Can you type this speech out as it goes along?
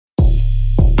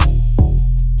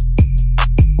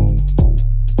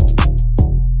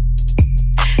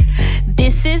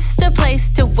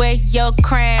your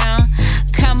crown.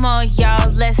 Come on,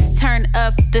 y'all, let's turn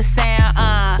up the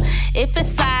sound. If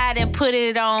it's slide and put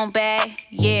it on back,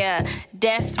 yeah,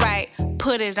 that's right,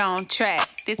 put it on track.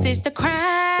 This is the Crown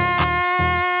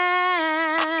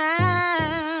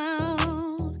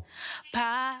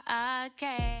Podcast.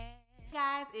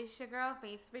 Guys, it's your girl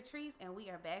FancyPatrice, and we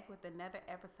are back with another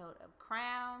episode of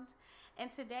Crowned. And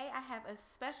today I have a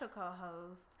special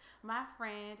co-host, my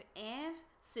friend and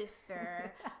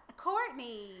sister,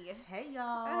 Courtney. Hey,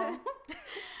 y'all.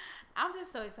 I'm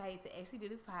just so excited to actually do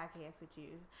this podcast with you.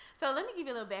 So let me give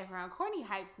you a little background. Courtney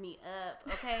hypes me up,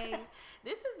 okay?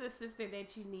 This is the sister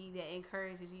that you need that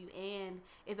encourages you and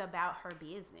is about her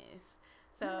business.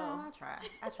 So I try.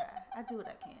 I do what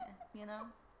I can, you know?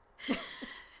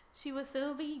 She will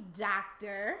soon be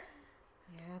doctor.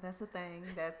 Yeah, that's the thing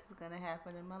that's going to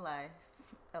happen in my life,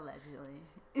 allegedly.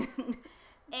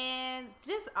 And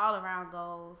just all around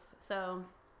goals. So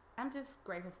I'm just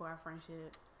grateful for our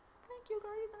friendship. Thank you,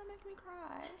 girl. You're going to make me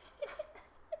cry.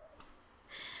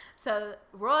 So,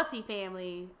 royalty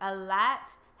family, a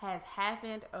lot has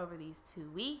happened over these 2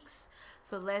 weeks.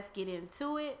 So let's get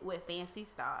into it with Fancy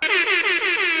Stars.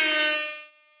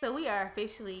 So we are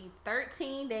officially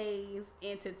 13 days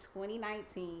into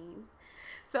 2019.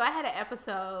 So I had an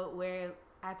episode where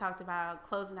I talked about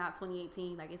closing out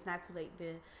 2018. Like, it's not too late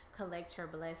to collect your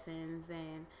blessings.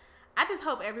 And I just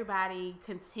hope everybody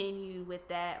continued with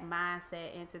that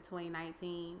mindset into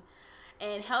 2019.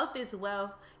 And health is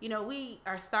wealth. You know, we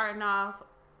are starting off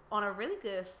on a really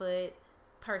good foot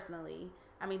personally.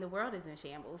 I mean, the world is in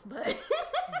shambles, but...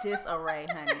 Disarray,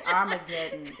 honey.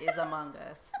 Armageddon is among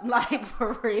us. Like,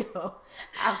 for real.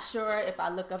 I'm sure if I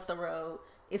look up the road,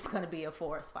 it's going to be a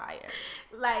forest fire.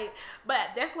 Like,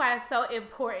 but that's why it's so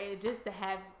important just to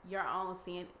have your own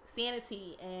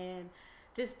sanity and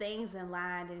just things in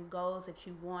line and goals that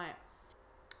you want.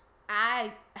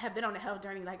 I have been on a health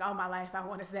journey like all my life, I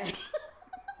want to say.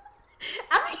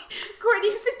 I mean,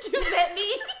 Courtney, since you met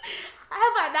me,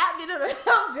 have I not been on a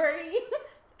health journey?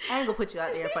 I ain't gonna put you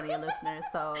out there in front of your listeners,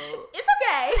 so it's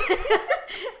okay.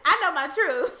 I know my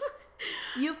truth.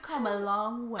 You've come a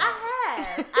long way.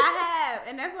 I have.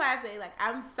 And that's why I say, like,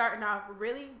 I'm starting off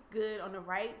really good on the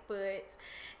right foot.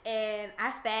 And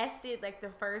I fasted, like,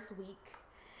 the first week.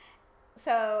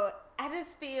 So I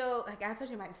just feel, like I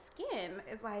told you, my skin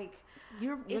is like,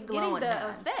 you're it's glowing, getting the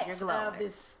man. effects of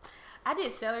this. I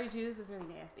did celery juice. It's really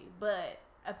nasty. But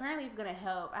apparently it's going to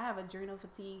help. I have adrenal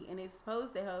fatigue, and it's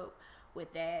supposed to help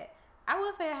with that. I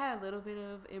will say I had a little bit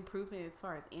of improvement as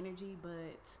far as energy,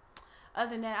 but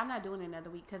other than that, I'm not doing it another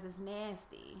week because it's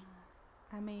nasty.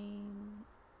 I mean,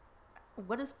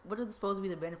 what is supposed to be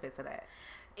the benefits of that?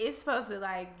 It's supposed to,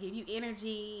 like, give you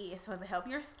energy. It's supposed to help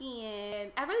your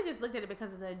skin. I really just looked at it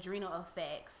because of the adrenal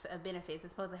effects of benefits.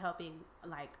 It's supposed to help you,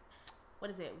 like,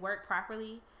 what is it, work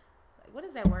properly? Like, what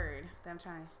is that word that I'm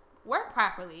trying to work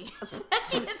properly?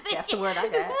 That's the word I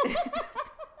got.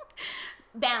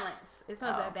 Balance. It's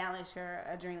supposed to balance your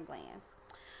adrenal glands.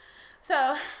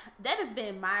 So that has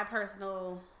been my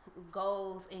personal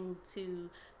goals into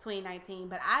 2019.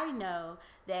 But I know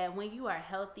that when you are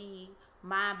healthy,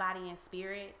 mind, body, and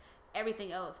spirit,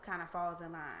 everything else kind of falls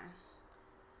in line.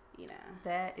 You know.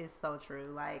 That is so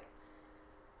true. Like,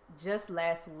 just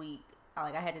last week,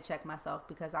 like, I had to check myself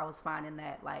because I was finding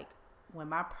that, like, when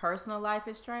my personal life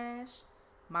is trash,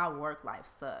 my work life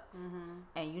sucks. Mm-hmm.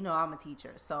 And you know I'm a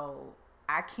teacher, so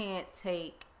I can't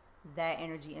take that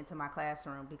energy into my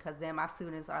classroom because then my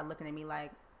students are looking at me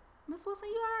like, Miss Wilson,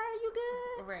 you all right? You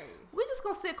good? Right. We just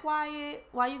gonna sit quiet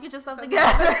while you get yourself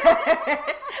together.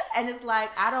 And it's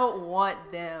like, I don't want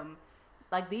them,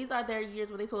 like, these are their years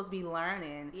where they're supposed to be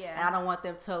learning. Yeah. And I don't want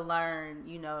them to learn,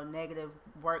 you know, negative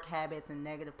work habits and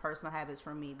negative personal habits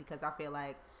from me because I feel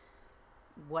like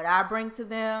what I bring to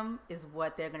them is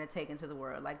what they're going to take into the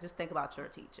world. Like, just think about your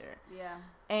teacher. Yeah.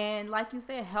 And like you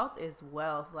said, health is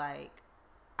wealth. Like,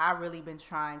 I've really been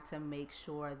trying to make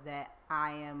sure that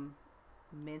I am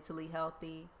mentally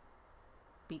healthy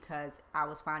because I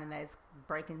was finding that it's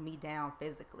breaking me down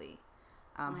physically.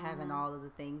 Having all of the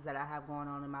things that I have going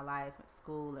on in my life,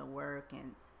 school and work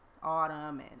and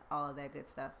autumn and all of that good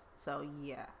stuff. So,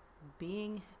 yeah,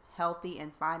 being healthy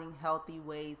and finding healthy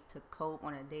ways to cope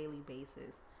on a daily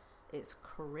basis is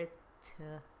critical.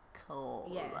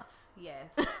 Yes.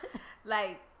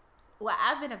 Like, well,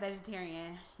 I've been a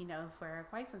vegetarian, you know, for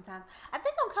quite some time. I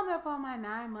think I'm coming up on my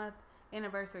 9-month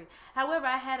anniversary. However,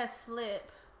 I had a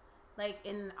slip, like,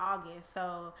 in August,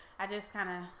 so I just kind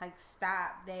of, like,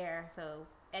 stopped there. So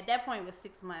at that point it was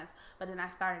 6 months, but then I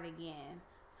started again.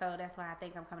 So that's why I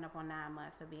think I'm coming up on 9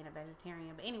 months of being a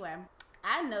vegetarian. But anyway,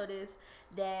 I noticed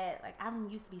that, like, I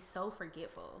used to be so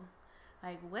forgetful.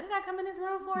 Like, what did I come in this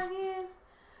room for again?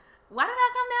 Why did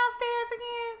I come downstairs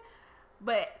again?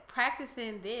 But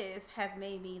practicing this has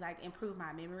made me like improve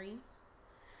my memory.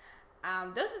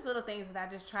 Those just little things that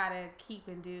I just try to keep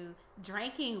and do.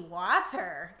 Drinking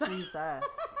water. Jesus.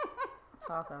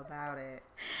 Talk about it.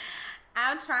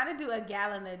 I'm trying to do a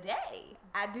gallon a day.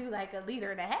 I do like 1.5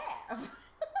 liters.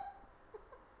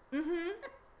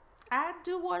 I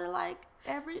do water like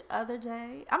every other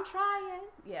day. I'm trying.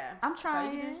 Yeah. I'm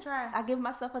trying. So you just try. I give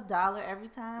myself $1 every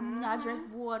time I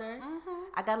drink water.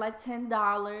 I got like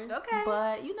 $10. Okay.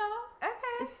 But you know,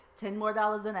 okay, it's $10 more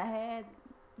than I had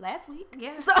last week.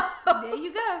 Yeah. So there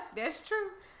you go. That's true.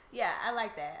 Yeah, I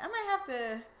like that. I might have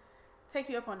to take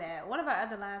you up on that. One of our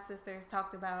other line sisters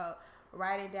talked about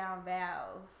writing down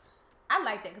vows. I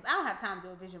like that because I don't have time to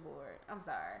do a vision board. I'm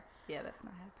sorry. Yeah, that's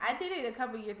not happening. I did it a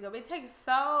couple of years ago, but it takes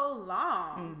so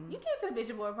long. You came to the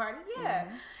vision board party. Yeah.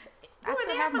 I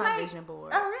still have my vision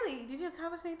board. Oh, really? Did you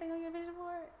accomplish anything on your vision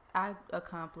board? I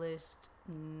accomplished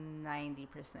 90%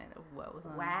 of what was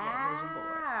on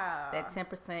that vision board. That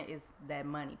 10% is that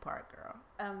money part, girl.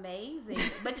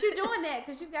 Amazing. But you're doing that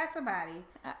because you got somebody.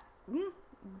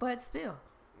 But still.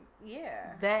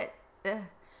 Yeah. That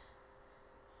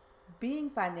being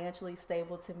financially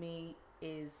stable to me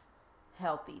is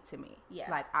healthy to me.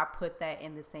 Yeah. Like I put that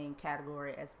in the same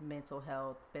category as mental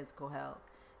health, physical health.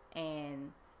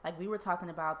 And like we were talking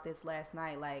about this last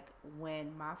night, like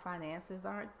when my finances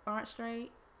aren't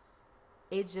straight,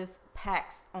 it just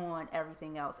packs on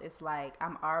everything else. It's like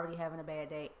I'm already having a bad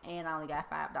day and I only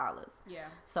got $5. Yeah.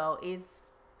 So it's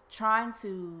trying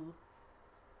to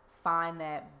find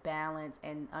that balance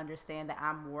and understand that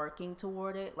I'm working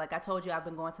toward it. Like I told you, I've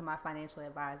been going to my financial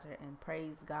advisor and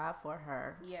praise God for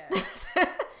her. Yeah.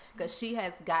 Because she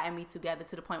has gotten me together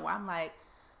to the point where I'm like,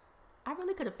 I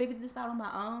really could have figured this out on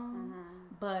my own.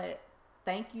 But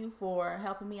thank you for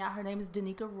helping me out. Her name is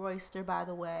Danica Royster, by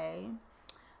the way.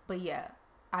 But yeah,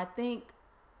 I think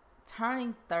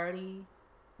turning 30,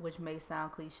 which may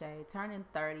sound cliche, turning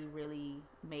 30 really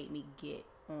made me get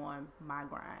on my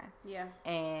grind. Yeah.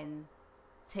 And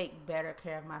take better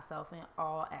care of myself in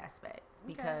all aspects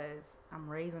because I'm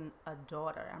raising a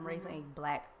daughter. I'm raising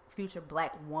a future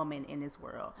black woman in this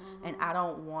world. And I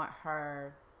don't want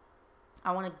her,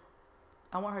 I want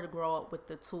her to grow up with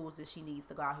the tools that she needs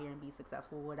to go out here and be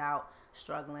successful without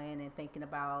struggling and thinking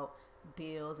about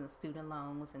bills and student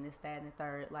loans and this, that, and the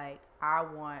third. Like I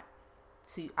want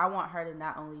her to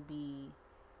not only be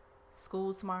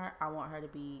school smart, I want her to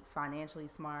be financially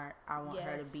smart, I want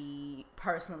her to be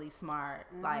personally smart,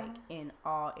 like in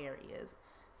all areas.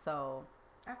 So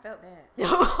I felt that.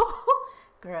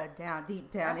 Girl, deep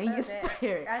down in your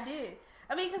spirit. I did.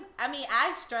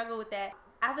 I struggle with that.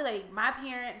 I feel like my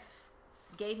parents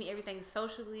gave me everything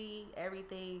socially,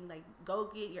 everything, like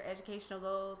go get your educational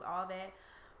goals, all that.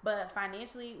 But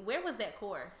financially, where was that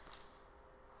course?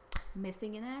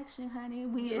 Missing in action, honey.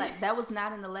 Like that was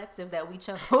not an elective that we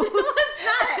chose. It's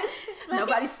not.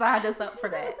 Nobody signed us up for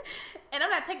that. And I'm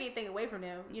not taking anything away from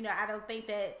them. You know, I don't think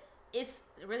that it's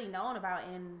really known about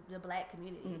in the black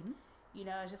community. You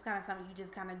know, it's just kind of something you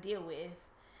just kind of deal with.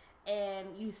 And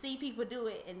you see people do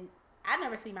it, and I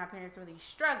never see my parents really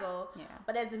struggle. Yeah.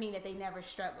 But that doesn't mean that they never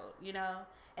struggled, you know?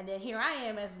 And then here I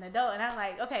am as an adult, and I'm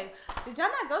like, okay, did y'all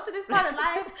not go through this part of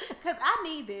life? Because I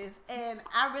need this. And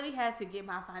I really had to get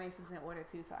my finances in order,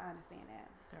 too, so I understand that.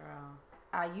 Girl,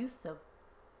 I used to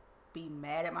be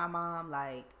mad at my mom,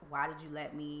 like, why did you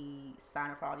let me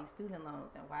sign up for all these student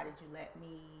loans? And why did you let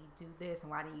me do this? And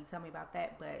why didn't you tell me about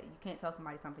that? But you can't tell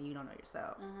somebody something you don't know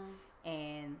yourself.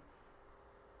 And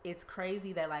it's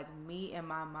crazy that, like, me and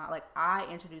my mom, like, I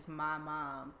introduced my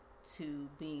mom to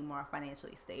being more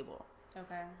financially stable.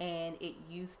 Okay. And it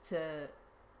used to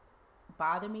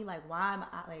bother me, like, why am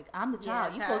I, like, I'm the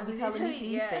child. You're supposed to be telling me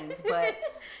these things. But,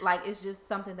 like, it's just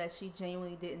something that she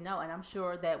genuinely didn't know. And I'm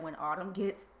sure that when Autumn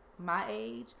gets my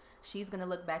age, she's going to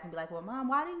look back and be like, well, Mom,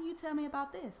 why didn't you tell me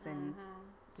about this? And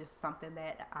just something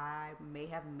that I may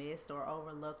have missed or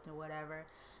overlooked or whatever.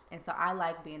 And so I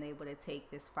like being able to take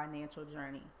this financial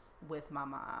journey with my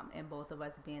mom and both of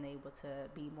us being able to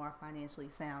be more financially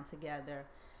sound together.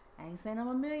 I ain't saying I'm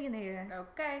a millionaire.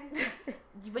 Okay.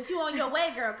 But you on your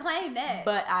way, girl. Claim that.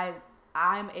 But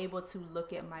I'm able to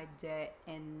look at my debt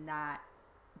and not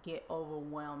get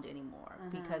overwhelmed anymore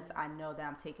because I know that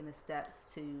I'm taking the steps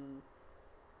to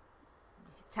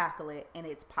tackle it and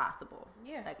it's possible.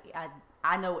 Yeah. Like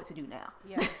I know what to do now.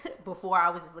 Yeah. Before I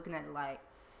was just looking at it like,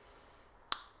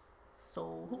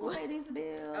 so who will pay these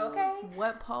bills? Okay.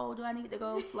 What pole do I need to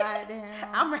go slide down?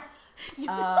 I'm ready.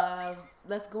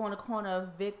 Let's go on the corner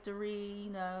of Victory, you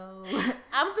know.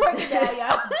 I'm twerking now,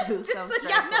 y'all. Do some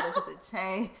straight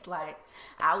change. Like,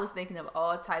 I was thinking of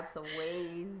all types of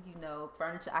ways, you know,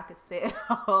 furniture I could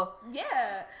sell.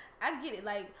 Yeah, I get it.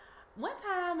 Like, one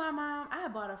time I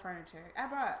bought a furniture. I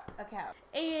brought a couch.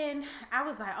 And I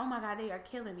was like, oh my God, they are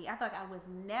killing me. I felt like I was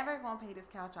never going to pay this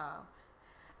couch off.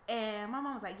 And my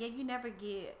mom was like, yeah, you never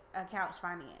get a couch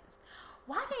financed.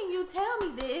 Why didn't you tell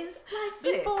me this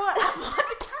before I bought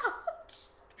the couch?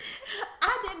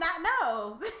 I did not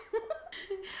know.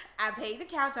 I paid the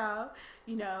couch off,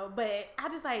 you know, but I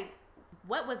just like,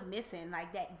 what was missing?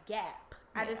 Like that gap.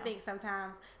 Yeah. I just think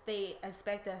sometimes they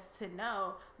expect us to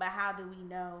know, but how do we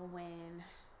know when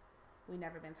we've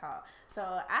never been taught?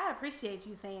 So I appreciate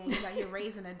you saying, you know, you're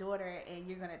raising a daughter and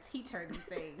you're going to teach her these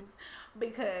things,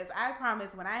 because I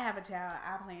promise when I have a child,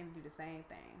 I plan to do the same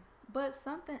thing. But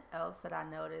something else that I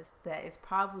noticed that is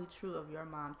probably true of your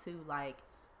mom too, like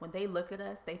when they look at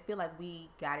us, they feel like we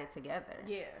got it together.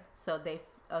 Yeah. So they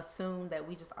assume that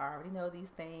we just already know these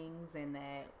things and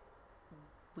that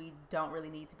we don't really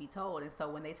need to be told. And so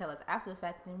when they tell us after the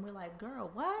fact, then we're like, girl,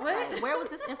 what? Like, where was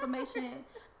this information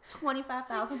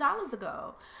 $25,000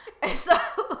 ago? And so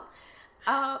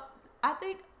I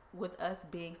think with us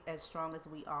being as strong as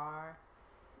we are,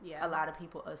 yeah, a lot of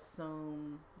people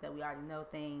assume that we already know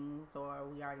things or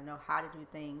we already know how to do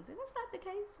things, and that's not the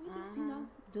case. We just, you know,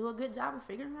 do a good job of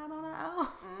figuring it out on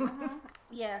our own.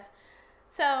 Yeah.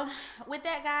 So with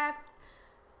that, guys,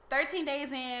 13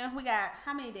 days in, we got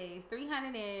how many days?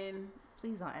 300 and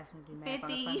please don't ask me to do math on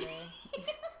a Sunday.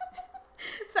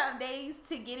 Some days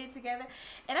to get it together.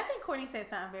 And I think Courtney said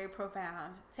something very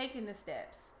profound. Taking the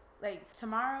steps. Like,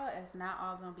 tomorrow is not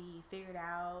all going to be figured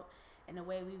out in the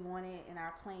way we want it in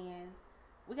our plan.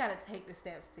 We got to take the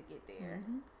steps to get there.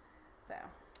 Mm-hmm. So,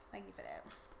 thank you for that.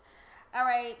 All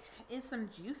right, it's some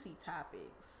juicy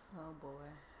topics. Oh,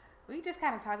 boy. We just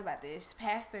kind of talked about this.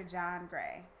 Pastor John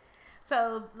Gray.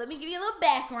 So, let me give you a little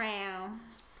background.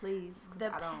 Please,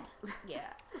 because I don't.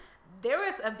 Yeah. There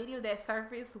was a video that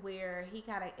surfaced where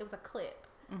it was a clip.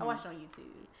 Mm-hmm. I watched it on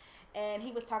YouTube. And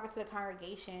he was talking to the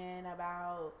congregation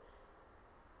about,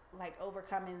 like,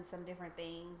 overcoming some different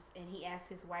things. And he asked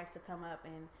his wife to come up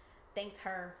and thanked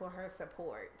her for her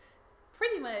support.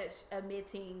 Pretty much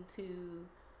admitting to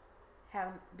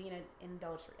being in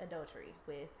adultery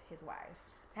with his wife.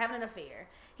 Having an affair.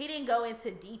 He didn't go into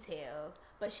details,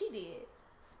 but she did.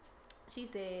 She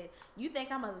said, you think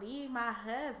I'm going to leave my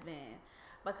husband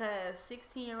because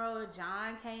 16-year-old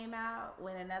John came out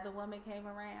when another woman came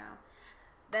around?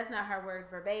 That's not her words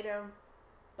verbatim,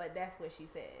 but that's what she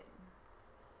said.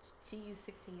 She used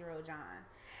 16-year-old John.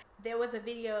 There was a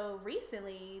video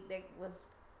recently that was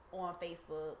on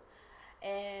Facebook,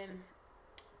 and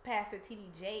Pastor T.D.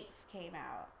 Jakes came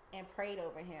out and prayed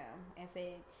over him and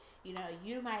said, you know,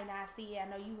 you might not see it. I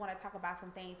know you want to talk about some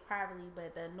things privately,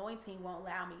 but the anointing won't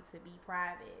allow me to be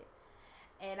private.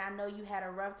 And I know you had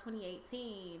a rough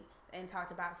 2018 and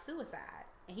talked about suicide.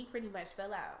 And he pretty much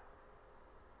fell out.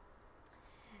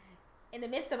 In the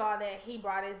midst of all that, he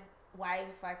brought his wife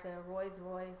like a Rolls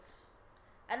Royce.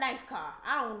 A nice car.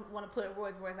 I don't want to put a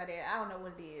Rolls Royce out there. I don't know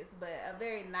what it is. But a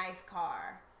very nice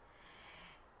car.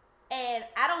 And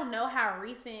I don't know how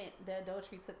recent the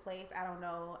adultery took place. I don't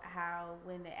know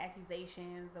when the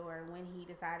accusations or when he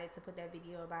decided to put that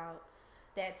video about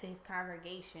that to his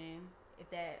congregation. If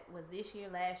that was this year,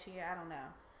 last year, I don't know.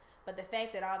 But the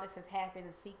fact that all this has happened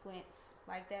in sequence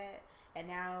like that, and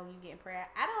now you getting prayer,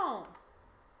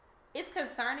 it's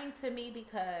concerning to me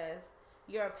because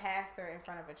you're a pastor in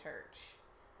front of a church.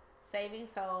 Saving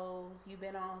souls. You've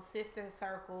been on Sister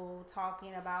Circle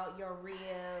talking about your rib.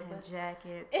 And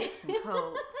jackets and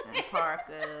coats and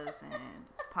parkas and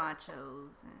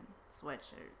ponchos and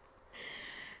sweatshirts.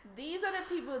 These are the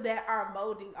people that are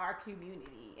molding our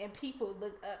community and people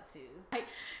look up to. Like,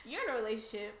 you're in a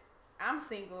relationship. I'm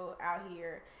single out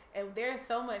here. And there's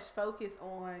so much focus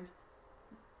on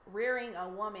rearing a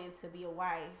woman to be a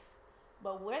wife.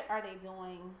 But what are they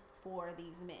doing for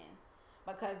these men?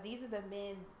 Because these are the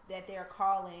men that they're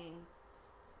calling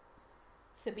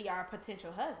to be our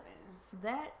potential husbands.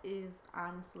 That is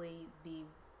honestly the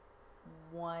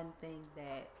one thing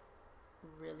that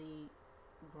really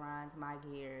grinds my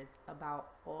gears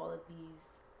about all of these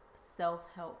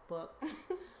self-help books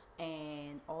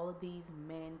and all of these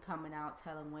men coming out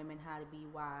telling women how to be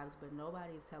wives, but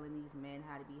nobody's telling these men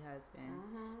how to be husbands.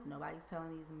 Mm-hmm. Nobody's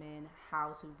telling these men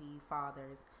how to be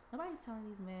fathers. Nobody's telling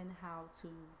these men how to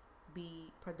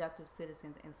be productive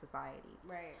citizens in society.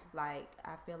 Right. Like,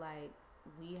 I feel like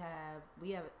we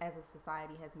have as a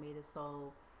society has made it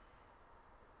so,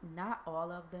 not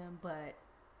all of them, but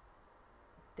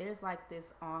there's like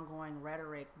this ongoing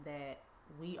rhetoric that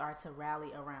we are to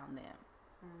rally around them.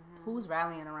 Who's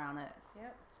rallying around us?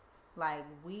 Yep. Like,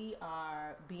 we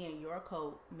are being your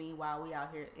coat, meanwhile we out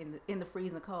here in the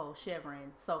freezing cold,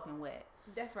 shivering, soaking wet.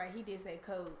 That's right. He did say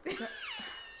coat.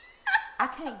 I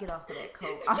can't get off of that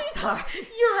coat. I'm sorry.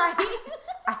 You're right.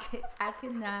 I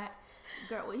cannot.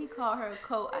 Girl, when he called her a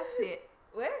coat, I said,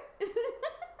 what?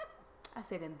 I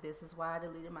said, and this is why I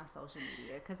deleted my social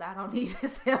media, because I don't need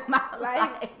this in my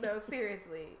life. No,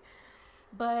 seriously.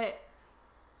 But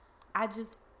I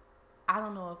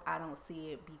don't know if I don't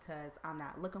see it because I'm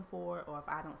not looking for it, or if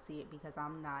I don't see it because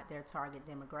I'm not their target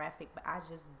demographic, but I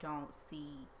just don't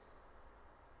see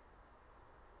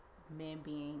men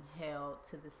being held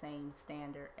to the same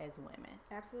standard as women.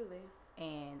 Absolutely.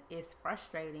 And it's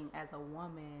frustrating as a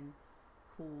woman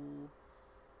who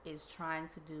is trying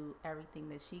to do everything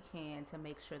that she can to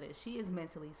make sure that she is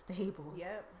mentally stable.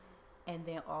 Yep. And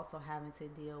then also having to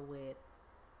deal with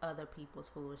other people's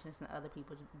foolishness and other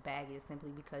people's baggage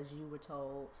simply because you were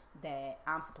told that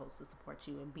I'm supposed to support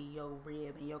you and be your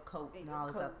rib and your coat and all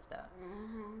this other stuff.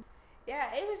 Mm-hmm. Yeah,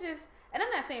 it was just, and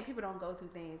I'm not saying people don't go through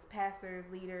things, pastors,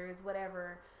 leaders,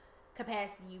 whatever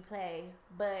capacity you play,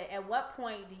 but at what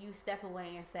point do you step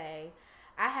away and say,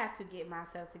 I have to get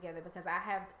myself together because I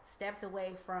have stepped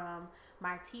away from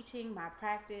my teaching, my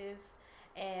practice,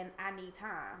 and I need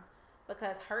time,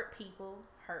 because hurt people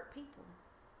hurt people.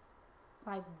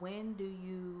 Like, when do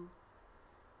you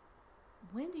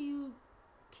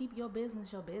keep your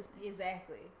business your business?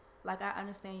 Exactly. Like, I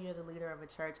understand you're the leader of a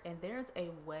church, and there's a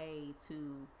way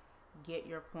to get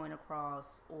your point across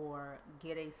or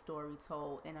get a story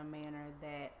told in a manner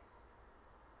that,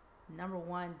 number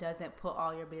one, doesn't put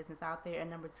all your business out there, and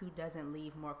number two, doesn't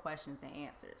leave more questions than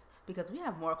answers. Because we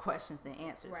have more questions than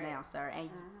answers now, sir.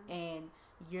 And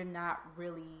you're not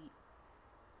really...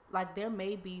 Like, there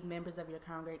may be members of your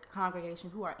congregation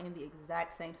who are in the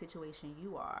exact same situation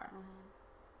you are.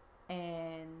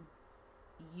 And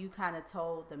you kind of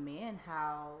told the men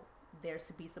how they're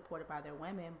to be supported by their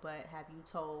women, but have you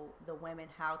told the women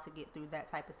how to get through that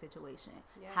type of situation?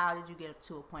 Yeah. How did you get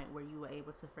to a point where you were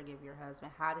able to forgive your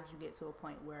husband? How did you get to a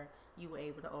point where you were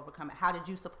able to overcome it? How did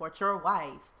you support your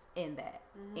wife in that,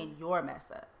 in your mess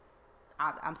up?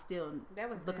 I'm still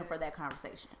looking for that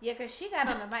conversation. Yeah, because she got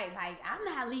on the mic like, I'm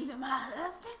not leaving my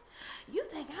husband. You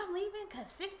think I'm leaving because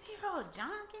 60-year-old John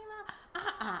came out?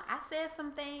 I said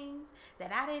some things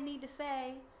that I didn't need to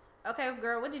say. Okay,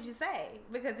 girl, what did you say?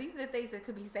 Because these are the things that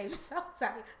could be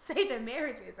saving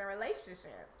marriages and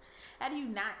relationships. How do you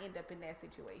not end up in that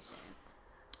situation?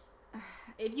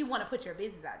 If you want to put your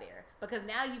business out there. Because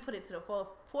now you put it to the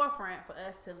forefront for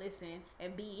us to listen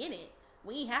and be in it.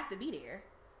 We ain't have to be there.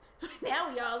 Now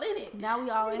we all in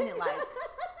it. Like,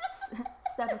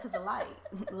 step into the light.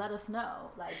 Let us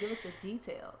know. Like, give us the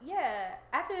details. Yeah,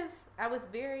 I was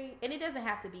very, and it doesn't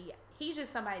have to be, he's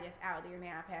just somebody that's out there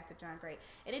now, Pastor John Gray.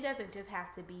 And it doesn't just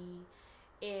have to be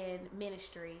in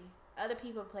ministry. Other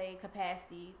people play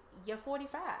capacities. You're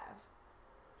 45.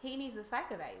 He needs a psych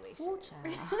evaluation. Ooh,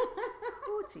 child.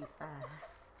 Ooh, Jesus.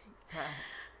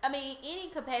 I mean, any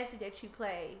capacity that you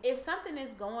play, if something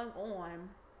is going on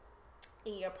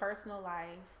in your personal life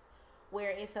where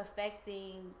it's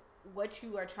affecting what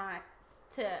you are trying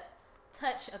to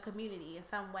touch a community in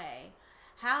some way,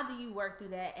 how do you work through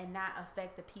that and not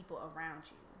affect the people around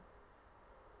you?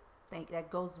 I think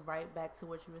that goes right back to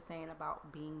what you were saying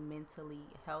about being mentally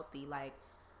healthy. Like,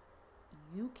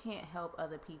 you can't help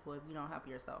other people if you don't help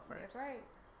yourself first. That's right.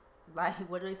 Like,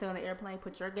 what do they say on the airplane?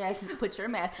 Put your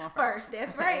mask on first.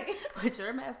 That's right. Put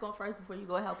your mask on first before you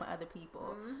go helping other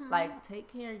people. Like,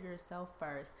 take care of yourself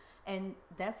first. And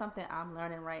that's something I'm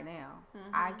learning right now.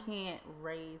 I can't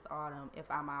raise Autumn if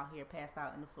I'm out here passed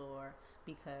out in the floor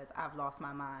because I've lost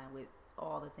my mind with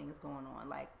all the things going on.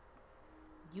 Like,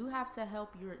 you have to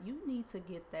help you need to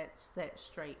get that set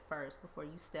straight first before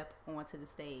you step onto the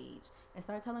stage and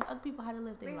start telling other people how to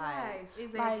live their life.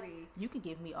 Exactly. Like, you can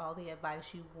give me all the advice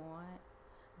you want,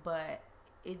 but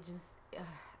it just,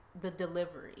 the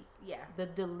delivery. Yeah. The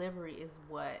delivery is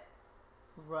what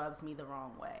rubs me the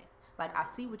wrong way. Like, I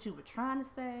see what you were trying to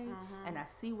say, and I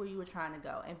see where you were trying to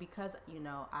go. And because,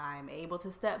 I'm able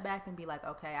to step back and be like,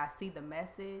 okay, I see the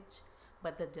message,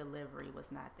 but the delivery was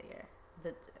not there.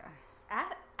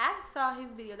 I saw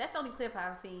his video. That's the only clip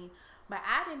I've seen, but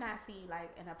I did not see like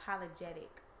an apologetic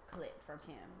clip from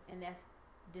him, and that's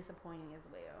disappointing as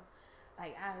well.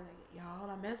 Like, I was like, y'all,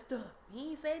 I messed up. He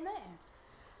ain't said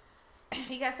nothing.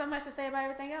 He got so much to say about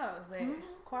everything else, but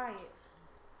quiet,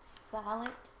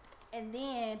 silent. And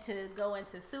then to go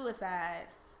into suicide,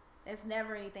 that's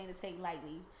never anything to take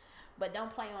lightly. But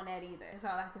don't play on that either. That's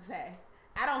all I can say.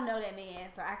 I don't know that man,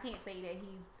 so I can't say that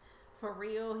he's for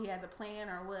real, he has a plan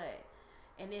or what.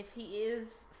 And if he is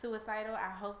suicidal,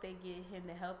 I hope they get him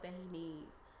the help that he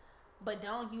needs. But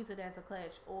don't use it as a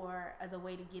clutch or as a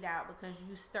way to get out because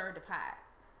you stirred the pot.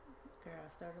 Girl,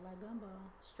 I stirred it like gumbo.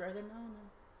 Struggling on them.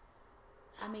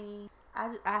 I mean,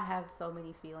 I have so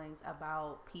many feelings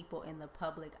about people in the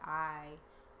public eye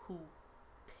who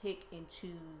pick and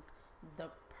choose the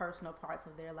personal parts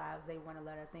of their lives they want to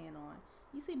let us in on.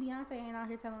 You see, Beyonce ain't out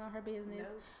here telling all her business,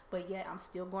 nope. But yet I'm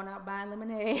still going out buying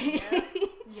lemonade.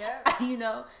 Yep. You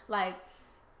know, like,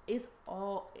 it's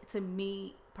all, to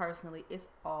me personally, it's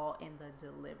all in the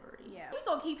delivery. Yeah. We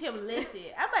gonna keep him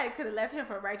lifted. I might could have left him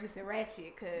for Righteous and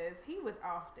Ratchet because he was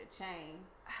off the chain.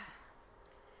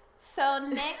 So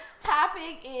next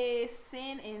topic is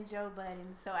Sin and Joe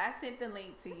Budden. So I sent the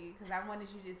link to you because I wanted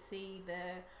you to see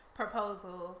the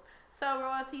proposal. So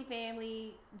royalty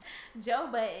family, Joe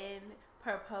Budden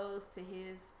proposed to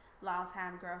his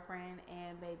longtime girlfriend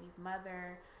and baby's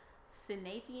mother,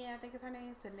 Sinathan, I think is her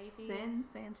name. Sin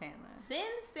Santana.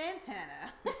 Sin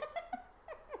Santana.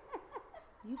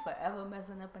 You forever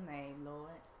messing up a name,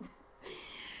 Lord.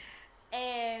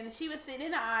 And she was sitting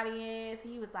in the audience.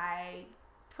 He was like,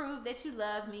 "Prove that you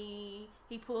love me."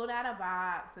 He pulled out a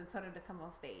box and told her to come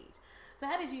on stage. So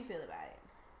how did you feel about it?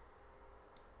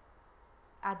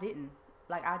 I didn't.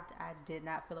 Like, I did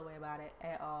not feel a way about it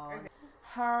at all. Okay.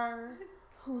 Her,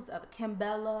 who's the other?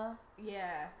 Kimbella.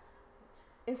 Yeah.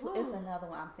 It's another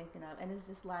one I'm thinking of. And it's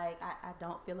just like, I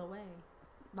don't feel a way.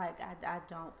 Like, I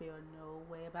don't feel no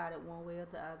way about it one way or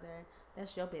the other.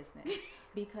 That's your business.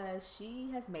 Because she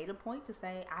has made a point to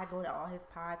say, I go to all his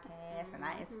podcasts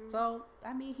and so,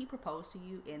 I mean, he proposed to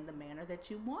you in the manner that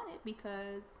you wanted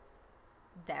because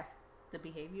that's the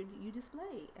behavior you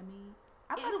displayed. I mean,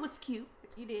 I thought it was cute.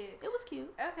 You did. It was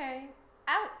cute. Okay.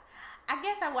 I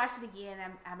guess I watched it again.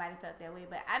 I might have felt that way,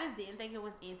 but I just didn't think it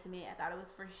was intimate. I thought it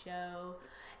was for show,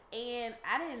 and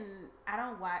I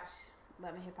don't watch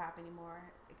Love and Hip Hop anymore.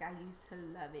 Like, I used to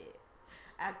love it.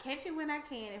 I catch it when I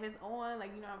can. If it's on,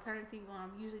 like, you know, I'm turning TV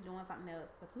on. I'm usually doing something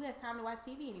else. But who has time to watch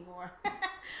TV anymore?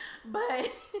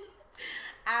 But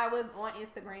I was on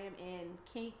Instagram and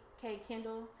K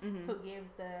Kendall, who gives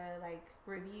the like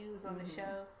reviews on the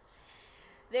show.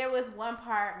 There was one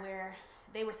part where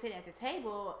they were sitting at the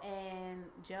table and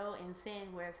Joe and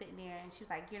Sin were sitting there and she was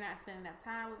like, "You're not spending enough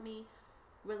time with me,"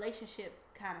 relationship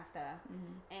kind of stuff.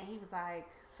 And he was like,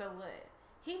 "So what?"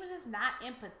 He was just not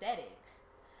empathetic.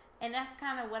 And that's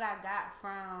kind of what I got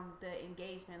from the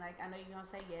engagement. Like, I know you're going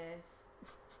to say yes.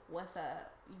 What's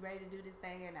up? You ready to do this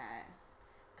thing or not?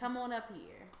 Come on up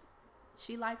here.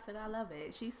 She likes it. I love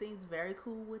it. She seems very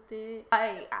cool with it.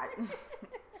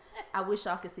 I wish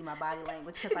y'all could see my body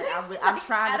language because like, I'm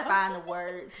trying to find the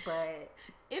words, but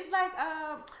it's like,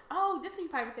 this is you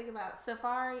probably think about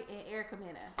Safari and Erica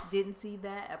Mena. Didn't see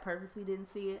that. I purposely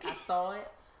didn't see it. I saw it.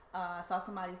 I saw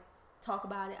somebody talk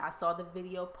about it. I saw the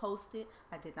video posted.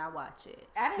 I did not watch it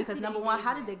because number one,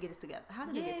 how did they get it together? How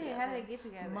did they get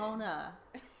together? Mona,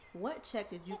 what check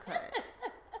did you cut?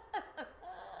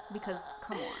 Because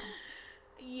come on.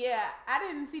 Yeah, I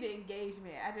didn't see the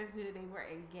engagement. I just knew that they were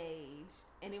engaged.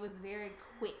 And it was very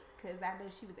quick because I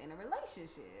knew she was in a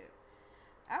relationship.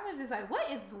 I was just like, what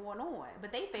is going on?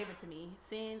 But they favored to me,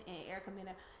 Sin and Erica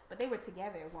Mena. But they were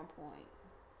together at one point.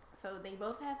 So they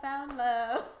both have found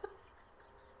love.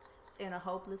 In a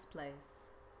hopeless place.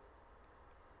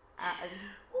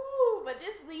 But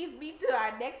this leads me to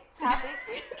our next topic.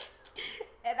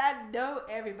 And I know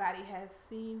everybody has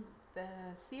seen the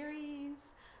series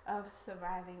of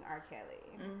Surviving R.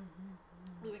 Kelly.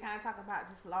 We were kind of talking about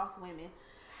just lost women.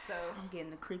 So I'm getting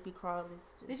the creepy crawlies.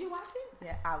 Did you watch it?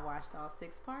 Yeah, I watched all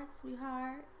 6 parts,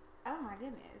 sweetheart. Oh my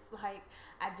goodness. Like,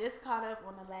 I just caught up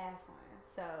on the last one.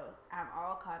 So I'm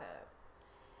all caught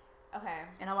up. Okay.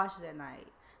 And I watched it at night.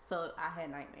 So I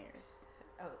had nightmares.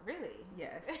 Oh, really?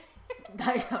 Yes.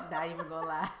 I'm not even gonna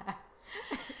lie.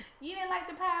 You didn't like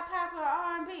the Pied Piper or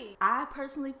R&B? I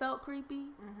personally felt creepy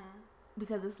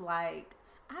because it's like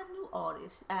I knew all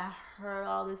this. I heard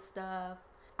all this stuff.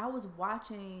 I was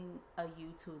watching a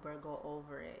YouTuber go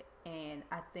over it, and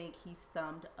I think he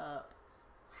summed up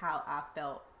how I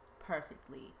felt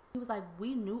perfectly. He was like,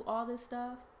 "We knew all this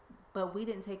stuff, but we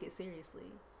didn't take it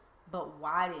seriously. But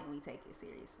why didn't we take it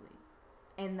seriously?"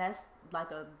 And that's like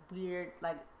a weird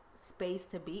like space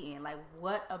to be in. Like,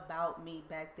 what about me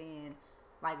back then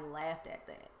like laughed at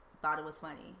that? Thought it was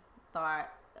funny. Thought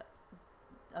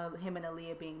him and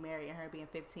Aaliyah being married and her being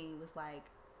 15 was like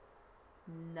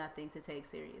nothing to take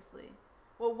seriously.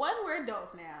 Well, one, we're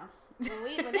adults now.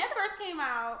 When that first came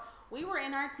out, we were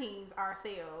in our teens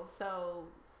ourselves. So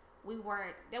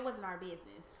that wasn't our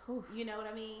business. Oof. You know what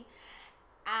I mean?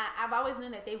 I've always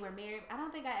known that they were married. I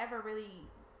don't think I ever really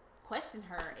questioned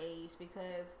her age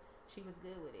because she was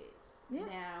good with it.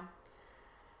 Yeah.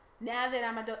 Now that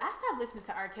I'm adult, I stopped listening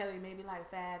to R. Kelly maybe like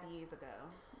 5 years ago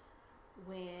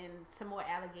when some more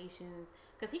allegations,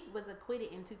 because he was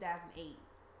acquitted in 2008.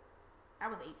 I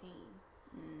was 18.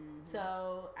 Mm-hmm.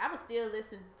 So I was still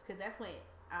listening because that's when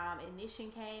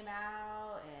Ignition came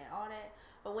out and all that.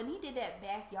 But when he did that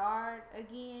Backyard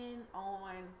again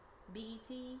on BET,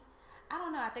 I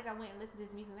don't know. I think I went and listened to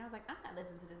his music and I was like, I'm not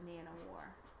listening to this man no more.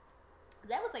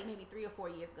 That was like maybe 3 or 4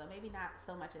 years ago. Maybe not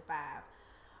so much at 5.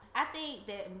 I think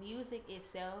that music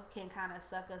itself can kind of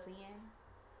suck us in.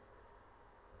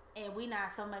 And we're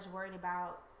not so much worried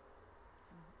about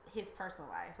his personal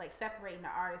life. Like separating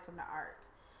the artist from the art.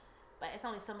 But it's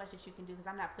only so much that you can do because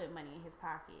I'm not putting money in his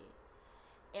pocket.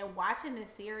 And watching the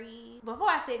series, before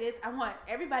I say this, I want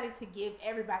everybody to give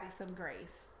everybody some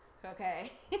grace.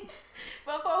 Okay?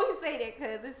 Before we say that,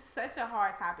 because it's such a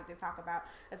hard topic to talk about,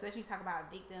 especially talk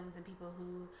about victims and people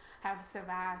who have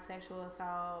survived sexual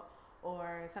assault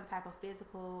or some type of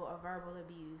physical or verbal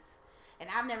abuse. And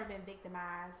I've never been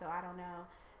victimized, so I don't know.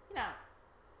 You know,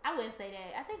 I wouldn't say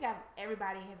that. I think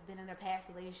everybody has been in a past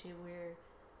relationship where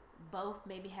both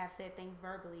maybe have said things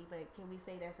verbally, but can we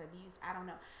say that's abuse? I don't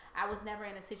know. I was never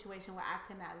in a situation where I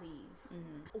could not leave.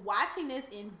 Mm-hmm. Watching this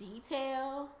in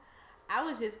detail, I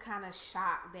was just kind of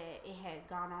shocked that it had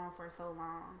gone on for so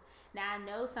long. Now, I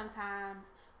know sometimes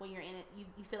when you're in it, you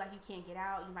feel like you can't get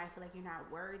out. You might feel like you're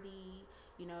not worthy,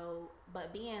 you know,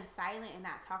 but being silent and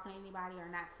not talking to anybody or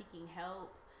not seeking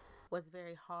help was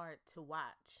very hard to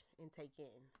watch and take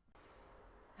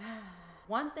in.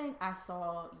 One thing I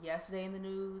saw yesterday in the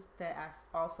news that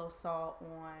I also saw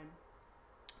on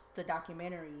the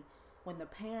documentary, when the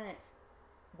parents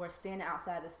were standing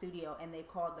outside the studio and they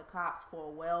called the cops for a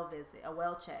well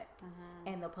check. Mm-hmm.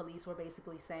 And the police were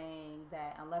basically saying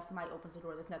that unless somebody opens the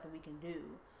door, there's nothing we can do.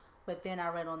 But then I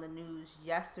read on the news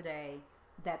yesterday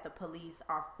that the police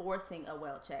are forcing a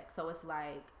well check. So it's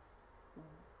like,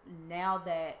 now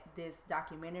that this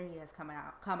documentary has come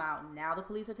out, now the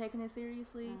police are taking it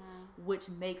seriously, mm-hmm. which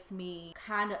makes me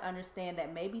kind of understand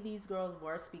that maybe these girls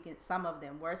some of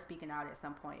them were speaking out at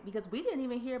some point, because we didn't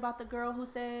even hear about the girl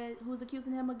who's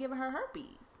accusing him of giving her herpes.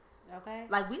 Okay.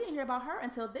 Like, we didn't hear about her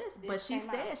until this but she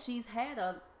said she's had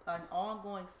an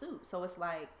ongoing suit. So it's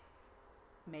like,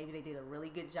 maybe they did a really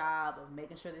good job of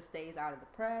making sure this stays out of the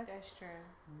press. That's true.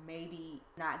 Maybe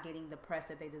not getting the press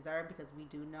that they deserve, because we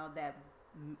do know that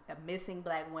missing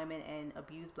black women and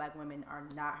abused black women are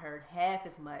not heard half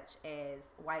as much as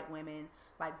white women.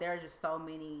 Like, there are just so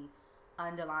many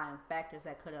underlying factors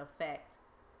that could affect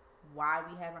why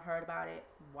we haven't heard about it,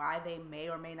 why they may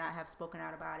or may not have spoken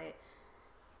out about it.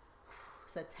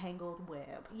 It's a tangled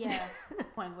web. Yeah.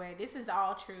 Point where this is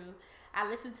all true. I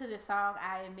listened to the song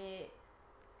I Admit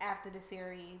after the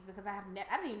series because I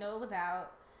didn't even know it was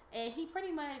out, and he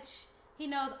pretty much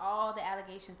knows all the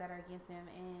allegations that are against him,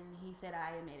 and he said,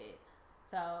 I admit it.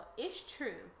 So it's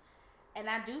true. And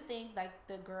I do think, like,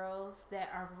 the girls that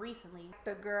are recently,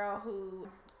 the girl who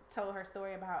told her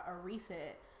story about a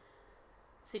recent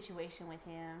situation with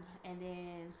him, and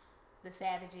then the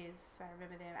Savages, I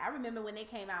remember them. I remember when they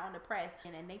came out on the press,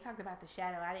 and then they talked about the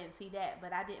shadow. I didn't see that,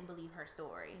 but I didn't believe her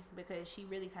story because she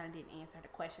really kind of didn't answer the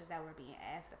questions that were being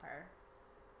asked of her.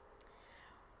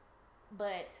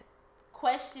 But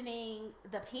questioning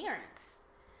the parents.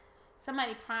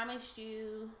 Somebody promised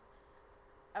you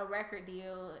a record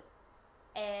deal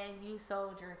and you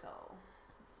sold your soul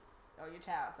or your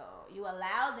child's soul. You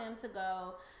allowed them to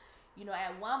go. You know,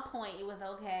 at one point it was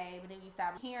okay, but then you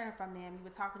stopped hearing from them. You were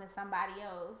talking to somebody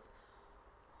else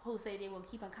who said they will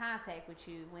keep in contact with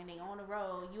you when they on the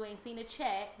road. You ain't seen a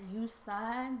check. You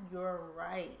signed your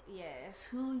rights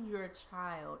to your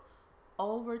child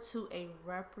over to a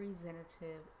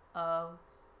representative of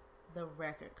the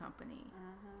record company.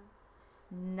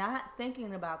 Mm-hmm. Not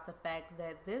thinking about the fact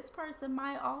that this person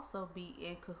might also be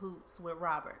in cahoots with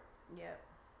Robert. Yep.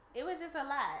 It was just a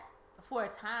lot for a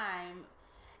time.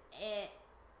 And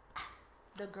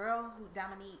the girl who,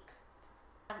 Dominique,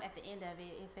 at the end of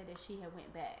it, it said that she had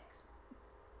went back.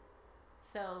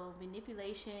 So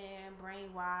manipulation,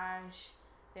 brainwash,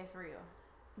 that's real.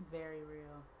 Very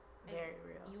real. Very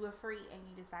real. You were free and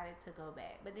you decided to go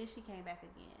back, but then she came back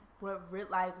again.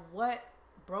 What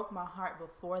broke my heart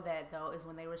before that, though, is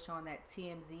when they were showing that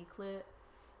TMZ clip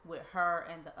with her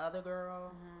and the other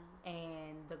girl, mm-hmm.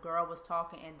 and the girl was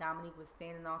talking and Dominique was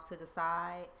standing off to the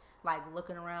side, like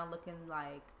looking around, looking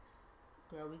like,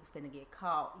 girl, we finna get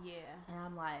caught. Yeah. And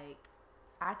I'm like,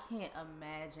 I can't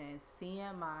imagine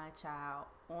seeing my child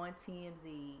on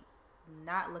TMZ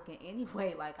not looking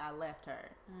anyway like I left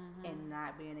her and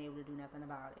not being able to do nothing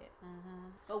about it.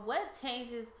 But what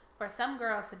changes for some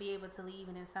girls to be able to leave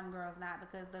and then some girls not?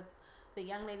 Because the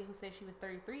young lady who said she was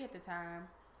 33 at the time,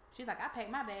 she's like, I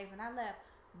packed my bags and I left.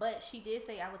 But she did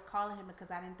say, I was calling him because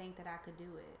I didn't think that I could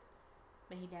do it.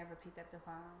 But he never picked up the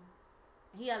phone.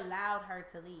 He allowed her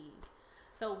to leave.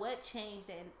 So what changed?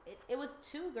 And it was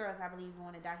 2 girls, I believe,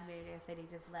 on the documentary that said they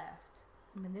just left.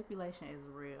 Manipulation is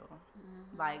real.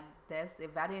 Like, that's,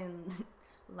 if I didn't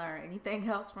learn anything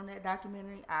else from that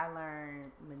documentary, I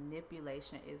learned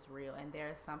manipulation is real. And there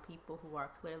are some people who are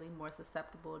clearly more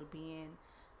susceptible to being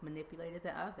manipulated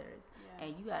than others. Yeah.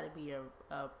 And you got to be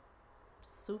a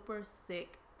super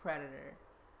sick predator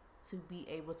to be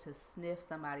able to sniff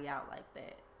somebody out like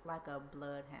that, like a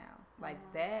bloodhound. Like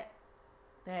that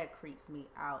creeps me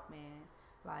out, man.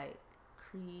 Like,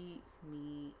 creeps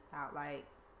me out. Like,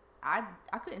 I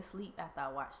couldn't sleep after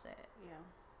I watched that. Yeah.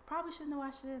 Probably shouldn't have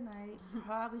watched it at night.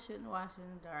 Probably shouldn't have watched it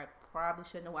in the dark. Probably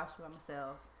shouldn't have watched it by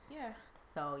myself. Yeah.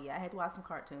 So yeah, I had to watch some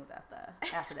cartoons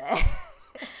after that.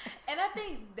 And I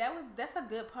think that's a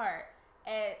good part.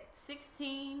 At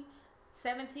 16,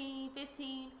 17,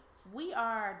 15, we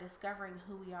are discovering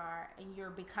who we are, and you're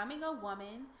becoming a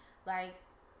woman, like,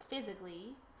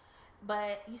 physically,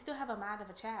 but you still have a mind of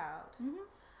a child.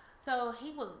 So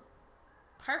he will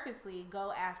purposely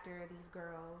go after these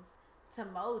girls to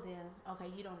mold them. Okay,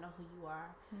 you don't know who you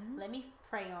are. Let me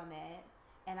prey on that,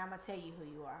 and I'm gonna tell you who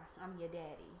you are. I'm your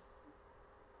daddy.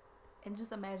 And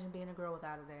just imagine being a girl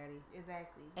without a daddy.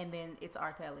 Exactly. And then it's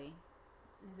R. Kelly.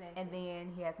 Exactly. And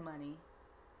then he has money.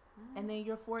 And then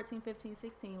you're 14, 15,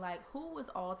 16. Like, who was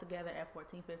all together at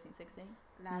 14, 15, 16?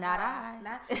 Not I.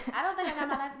 I don't think I got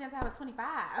my life together until I was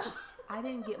 25. I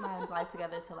didn't get my life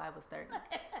together until I was 30.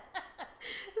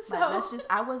 So,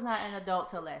 I was not an adult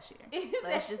till last year.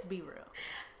 Let's just be real.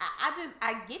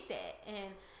 I get that.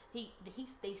 And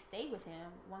they stay with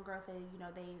him. One girl said,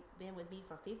 they've been with me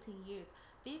for 15 years.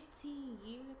 15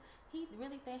 years? He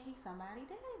really think he's somebody's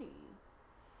daddy.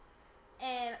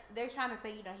 And they're trying to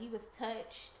say, he was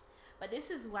touched. But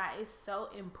this is why it's so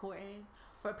important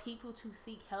for people to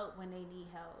seek help when they need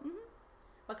help.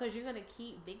 Because you're going to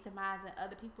keep victimizing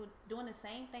other people doing the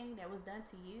same thing that was done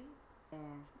to you.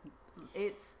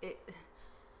 And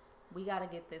we got to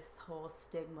get this whole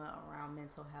stigma around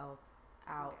mental health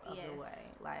out of the way.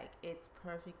 Like, it's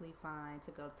perfectly fine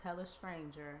to go tell a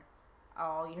stranger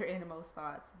all your innermost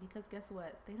thoughts, because guess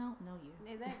what? They don't know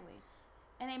you. Exactly.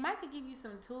 And they might could give you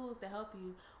some tools to help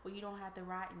you where you don't have to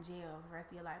rot in jail the rest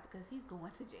of your life, because he's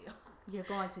going to jail. You're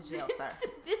going to jail, sir.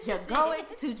 You're going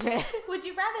to jail. Would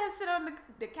you rather sit on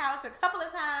the couch a couple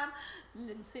of times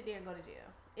than sit there and go to jail?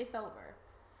 It's over.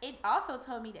 It also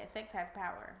told me that sex has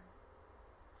power.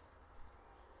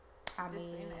 I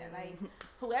mean, like,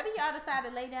 whoever y'all decide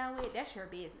to lay down with, that's your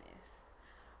business.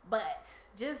 But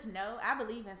just know, I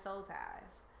believe in soul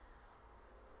ties.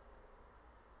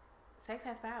 Sex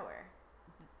has power.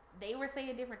 They were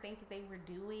saying different things that they were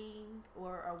doing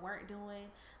or weren't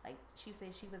doing. Like, she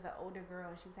said she was an older girl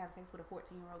and she was having sex with a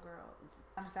 14-year-old girl.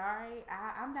 I'm sorry,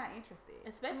 I'm not interested.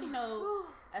 Especially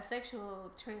a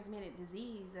sexual transmitted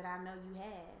disease that I know you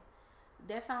had.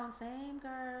 That song, Same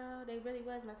Girl, they really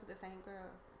was messing with the same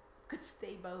girl. Because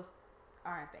they both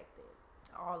are infected.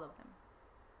 All of them.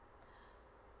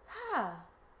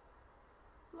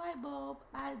 Light bulb.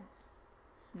 I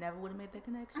never would have made that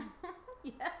connection.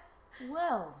 Yeah.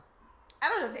 Well, I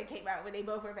don't know if they came out when they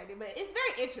both were infected, but it's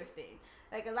very interesting.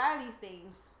 Like, a lot of these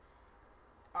things,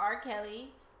 R.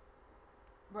 Kelly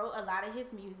wrote a lot of his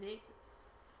music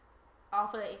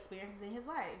off of experiences in his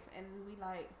life, and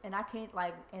and I can't,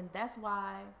 and that's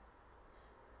why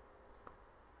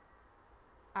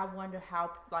I wonder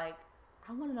how, I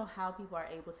want to know how people are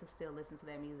able to still listen to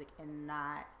that music and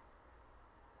not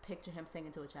picture him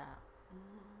singing to a child.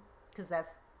 Because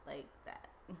that's that.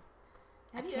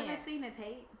 Have you ever seen a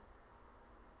tape?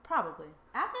 Probably.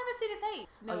 I've never seen a tape.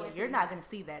 No, you're not going to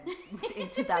see that in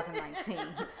 2019.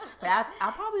 But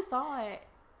I probably saw it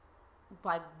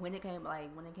when it came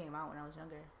out when I was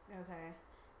younger. Okay.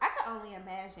 I can only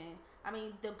imagine. I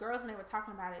mean, the girls when they were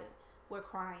talking about it were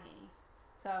crying.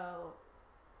 So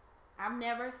I've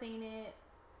never seen it,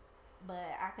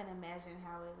 but I can imagine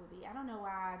how it would be. I don't know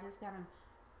why. I just got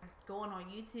going on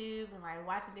YouTube and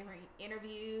watching different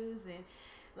interviews, and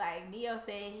Neo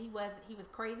said he was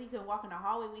crazy. He couldn't walk in the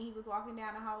hallway when he was walking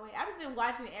down the hallway. I've just been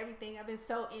watching everything. I've been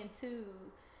so into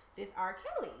this R.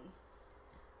 Kelly.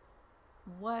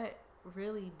 What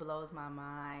really blows my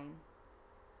mind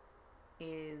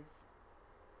is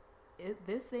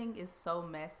this thing is so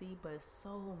messy, but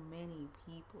so many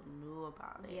people knew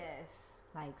about it. Yes.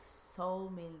 So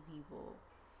many people.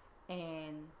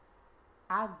 And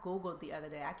I Googled the other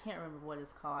day. I can't remember what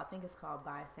it's called. I think it's called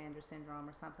bystander syndrome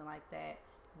or something like that,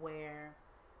 where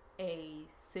a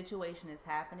situation is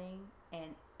happening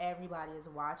and everybody is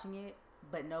watching it,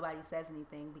 but nobody says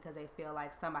anything because they feel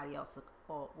like somebody else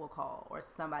will call, or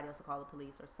somebody else will call the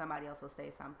police, or somebody else will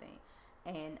say something.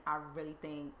 And I really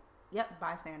think,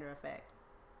 bystander effect.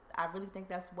 I really think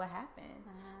that's what happened.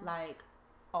 Like,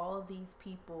 all of these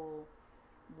people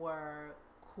were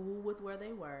cool with where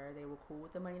they were. They were cool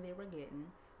with the money they were getting.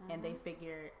 And they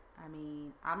figured, I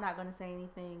mean, I'm not going to say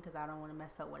anything because I don't want to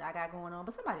mess up what I got going on,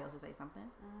 but somebody else will say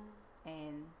something.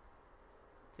 And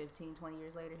 15, 20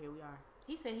 years later, here we are.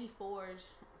 He said he forged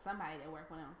somebody that worked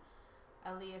with him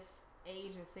Aaliyah's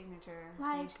age or signature.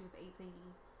 Like, she was 18.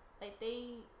 Like,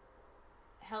 they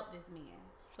helped this man.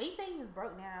 But he said he was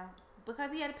broke now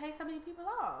because he had to pay so many people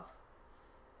off.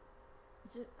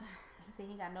 He said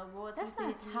he got no royalties. That's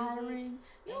not tiring.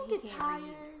 You don't get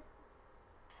tired.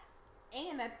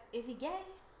 And is he gay?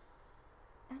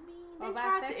 I mean, they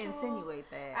tried to insinuate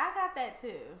that. I got that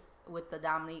too. With the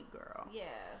Dominique girl. Yeah,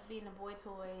 being a boy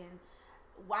toy. And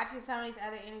watching some of these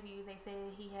other interviews, they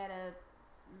said he had a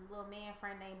little man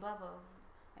friend named Bubba,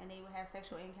 and they would have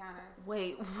sexual encounters.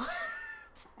 Wait, what?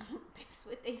 That's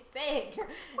what they said.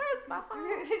 Where's my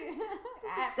phone?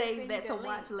 I save that to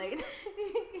watch later.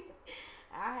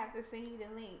 I'll have to send you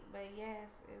the link. But yes,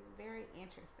 it's very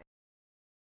interesting.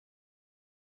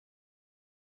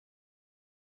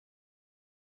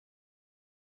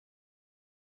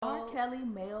 R. Kelly,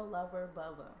 male lover,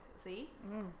 Bubba. See?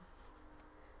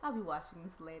 I'll be watching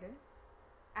this later.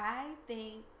 I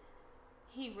think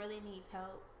he really needs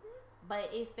help.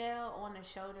 But it fell on the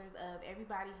shoulders of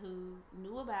everybody who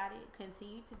knew about it,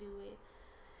 continued to do it.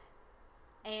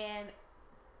 And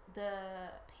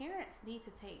the parents need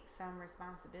to take some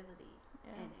responsibility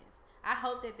in this. I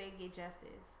hope that they get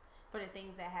justice for the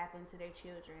things that happen to their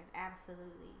children.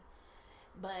 Absolutely.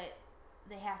 But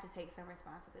they have to take some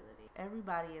responsibility.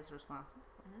 Everybody is responsible.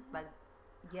 Like,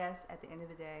 yes, at the end of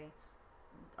the day,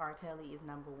 R. Kelly is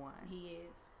number one. He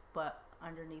is. But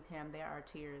underneath him, there are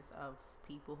tiers of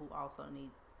people who also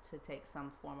need to take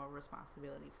some form of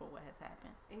responsibility for what has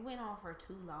happened. It went on for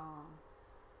too long.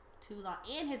 Too long.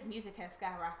 And his music has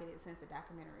skyrocketed since the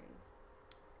documentaries.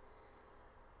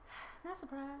 Not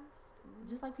surprised.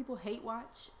 Just like people hate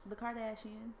watch the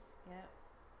Kardashians. Yep.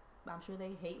 I'm sure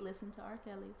they hate listening to R.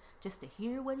 Kelly just to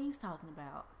hear what he's talking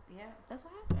about. Yeah. That's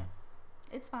what happened.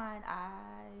 It's fine.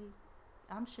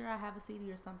 I'm sure I have a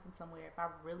CD or something somewhere if I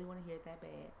really want to hear it that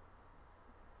bad.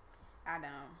 I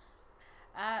don't.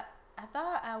 I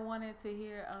thought I wanted to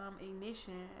hear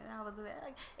Ignition, and I was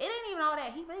like, it ain't even all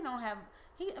that. He really don't have.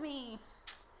 I mean,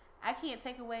 I can't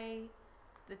take away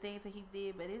the things that he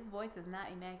did, but his voice is not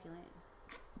immaculate.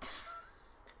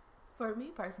 For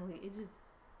me personally, it just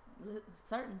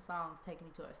certain songs take me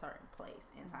to a certain place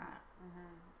in time.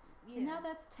 Yeah. And now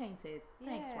that's tainted.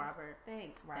 Thanks, Robert.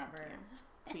 Thanks, Robert.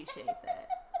 Thank you. Appreciate that.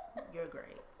 You're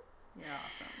great. You're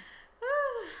awesome.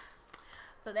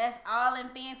 So that's all in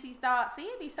Fancy's thoughts. See,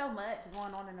 it'd be so much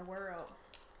going on in the world.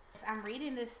 I'm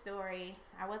reading this story.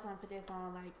 I was going to put this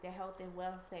on like the health and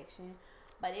wealth section,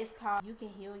 but it's called You Can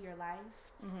Heal Your Life.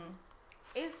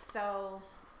 It's so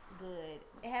good.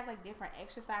 It has like different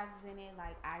exercises in it,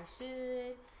 like I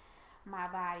should, my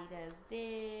body does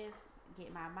this,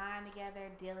 get my mind together,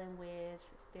 dealing with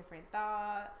different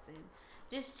thoughts, and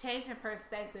just changing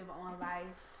perspective on life.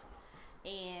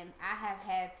 And I have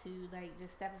had to like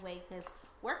just step away because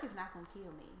work is not going to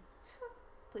kill me.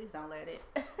 Please don't let it.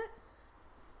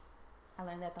 I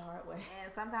learned that the hard way.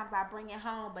 And sometimes I bring it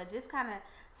home, but just kind of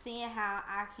seeing how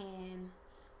I can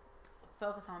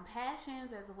focus on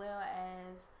passions as well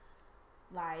as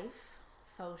life,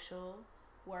 social,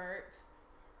 work,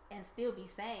 and still be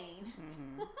sane.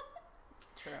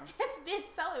 True. It's been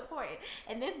so important.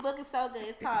 And this book is so good.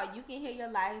 It's called You Can Heal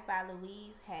Your Life by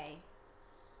Louise Hay.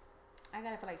 I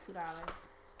got it for like $2.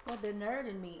 Well, the nerd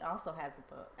in me also has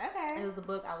a book. Okay. It was a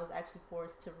book I was actually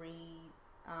forced to read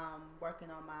working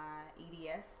on my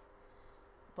EDS.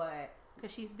 But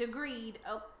because she's degreed.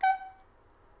 Okay.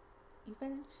 You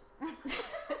finished?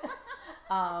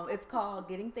 It's called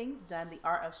Getting Things Done, The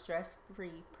Art of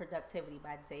Stress-Free Productivity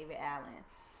by David Allen.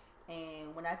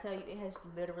 And when I tell you, it has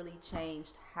literally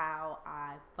changed how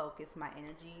I focus my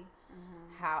energy,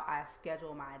 how I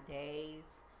schedule my days,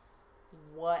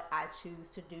 what I choose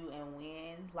to do and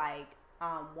when. Like,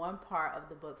 one part of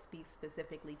the book speaks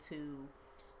specifically to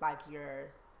like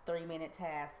your 3-minute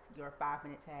task, your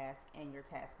 5-minute task, and your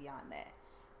task beyond that.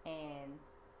 And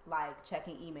like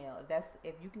checking email.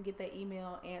 If you can get that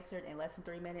email answered in less than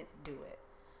 3 minutes, do it.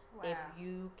 Wow. If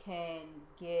you can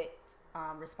get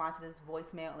respond to this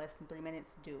voicemail in less than 3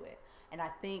 minutes, do it. And I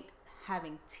think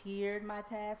having tiered my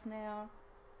tasks now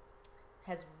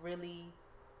has really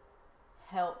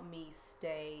helped me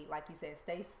stay, like you said,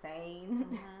 stay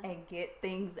sane and get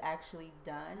things actually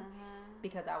done.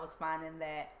 Because I was finding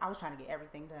that I was trying to get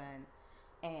everything done,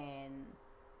 and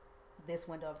this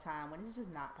window of time when it's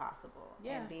just not possible.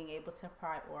 And being able to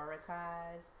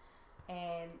prioritize.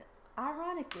 And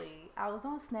ironically, I was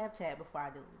on Snapchat before I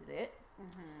deleted it.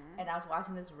 And I was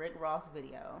watching this Rick Ross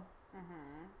video.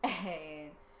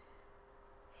 And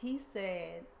he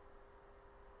said,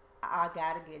 I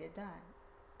gotta get it done.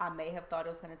 I may have thought it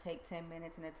was going to take 10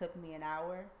 minutes and it took me an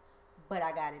hour, but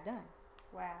I got it done.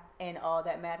 Wow. And all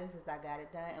that matters is I got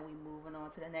it done, and we moving on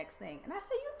to the next thing. And I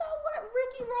said, you know what,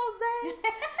 Ricky Rose?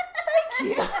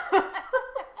 Thank you.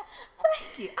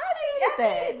 Thank you. I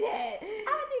needed that.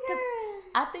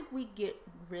 I think we get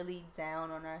really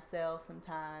down on ourselves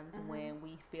sometimes when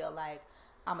we feel like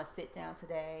I'm going to sit down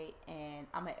today and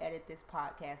I'm going to edit this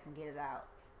podcast and get it out.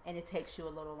 And it takes you a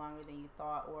little longer than you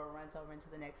thought, or it runs over into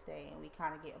the next day, and we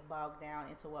kind of get bogged down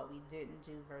into what we didn't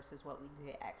do versus what we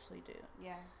did actually do.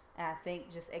 Yeah. And I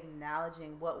think just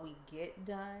acknowledging what we get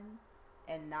done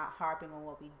and not harping on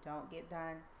what we don't get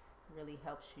done really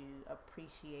helps you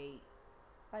appreciate,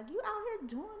 like, you out here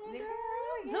doing it,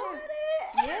 girl. Doing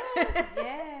it.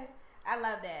 Yes. I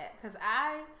love that, because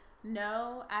I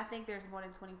think there's more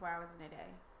than 24 hours in a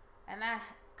day. And I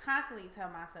constantly tell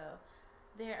myself,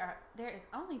 there is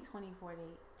only 24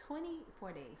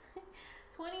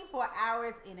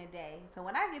 hours in a day. So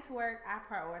when I get to work, I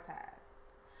prioritize.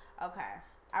 Okay,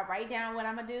 I write down what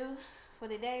I'm gonna do for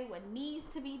the day, what needs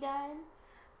to be done.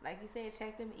 Like you said,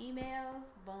 check them emails,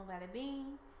 boom, bada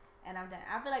bing, and I'm done.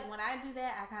 I feel like when I do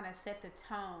that, I kind of set the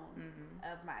tone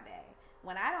of my day.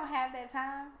 When I don't have that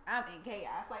time, I'm in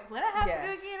chaos. Like, what I have to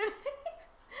do again?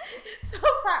 So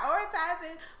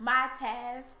prioritizing my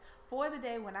tasks for the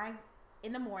day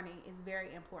in the morning is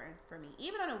very important for me.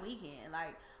 Even on a weekend,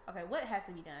 like, okay, what has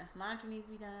to be done? Laundry needs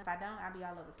to be done. If I don't, I'll be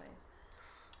all over the place.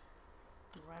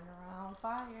 Running around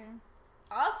fire.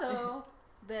 Also,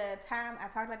 the time I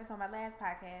talked about this on my last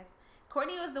podcast,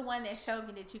 Courtney was the one that showed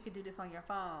me that you could do this on your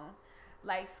phone,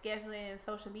 like scheduling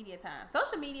social media time.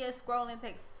 Social media scrolling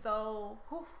takes so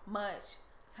much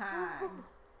time.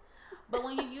 But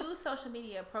when you use social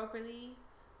media appropriately,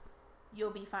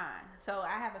 you'll be fine. So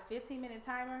I have a 15-minute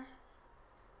timer.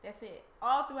 That's it.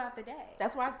 All throughout the day.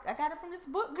 That's why I got it from this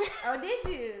book, girl. Oh,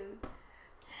 did you?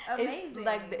 Amazing. It's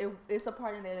like it's a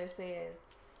part in there that says,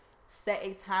 set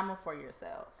a timer for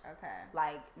yourself. Okay.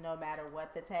 Like, no matter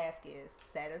what the task is,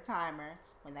 set a timer.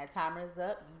 When that timer is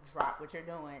up, you drop what you're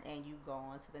doing and you go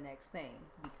on to the next thing.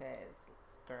 Because,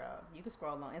 girl, you can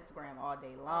scroll on Instagram all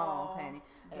day long, honey,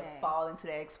 and fall into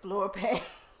that explore page.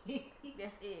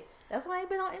 That's it. That's why I ain't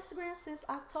been on Instagram since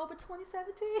October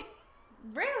 2017.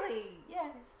 Really?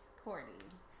 Yes. Courtney,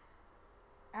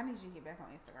 I need you to get back on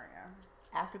Instagram.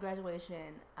 After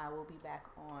graduation, I will be back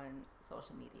on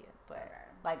social media. But,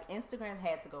 like, Instagram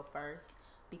had to go first,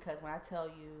 because when I tell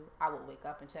you I would wake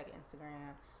up and check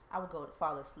Instagram, I would go to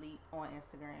fall asleep on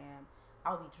Instagram,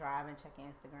 I would be driving, checking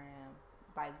Instagram.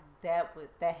 Like, that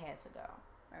had to go.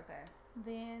 Okay.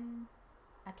 Then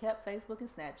I kept Facebook and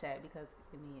Snapchat, because,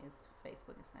 to me, it's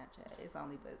Facebook and Snapchat. It's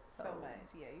only but so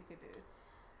much. Yeah, you could do.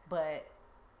 But,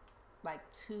 like,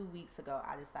 2 weeks ago,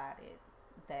 I decided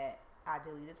that I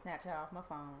deleted Snapchat off my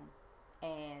phone,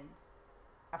 and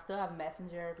I still have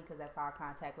Messenger, because that's how I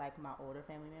contact, like, my older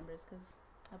family members, because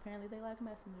apparently they like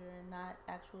Messenger and not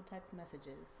actual text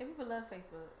messages. Some people love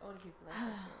Facebook. Older people love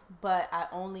Facebook. But I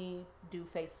only do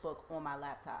Facebook on my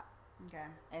laptop. Okay.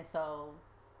 And so,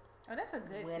 that's a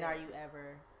good when tip. Are you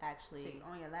ever actually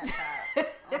on your laptop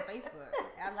on Facebook?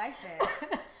 I like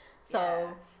that. So,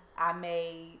 I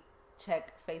may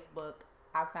check Facebook.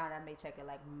 I found I may check it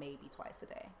like maybe twice a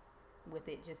day, with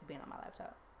it just being on my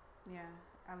laptop. Yeah,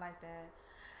 I like that.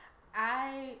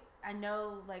 I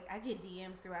know, like, I get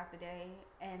DMs throughout the day,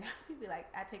 and people be like,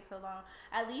 I take so long.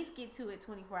 At least get to it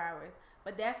 24 hours.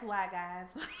 But that's why, guys,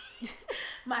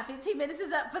 my 15 minutes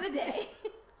is up for the day.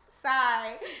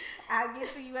 Sorry. I'll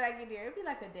get to you when I get there. It'll be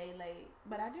like a day late,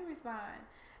 but I do respond.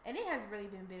 And it has really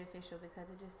been beneficial, because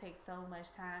it just takes so much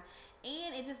time,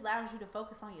 and it just allows you to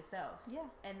focus on yourself,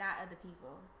 and not other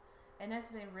people. And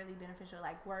that's been really beneficial,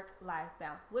 like work-life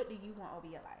balance. What do you want over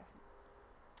your life?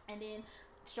 And then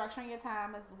structuring your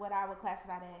time is what I would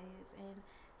classify that as, and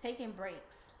taking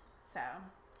breaks. So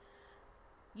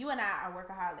you and I are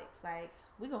workaholics. Like,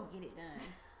 we gonna get it done.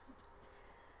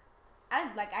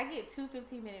 I get 2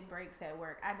 15-minute breaks at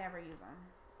work. I never use them.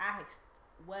 I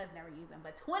was never using them,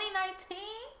 but 2019,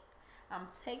 I'm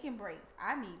taking breaks.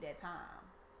 I need that time.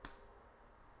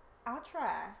 I'll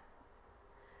try.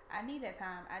 I need that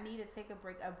time. I need to take a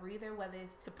break, a breather, whether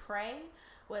it's to pray,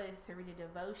 whether it's to read a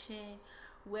devotion,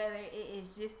 whether it is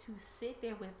just to sit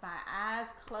there with my eyes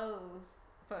closed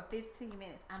for 15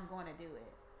 minutes. I'm going to do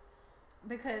it.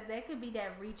 Because that could be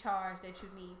that recharge that you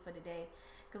need for the day.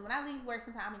 Because when I leave work,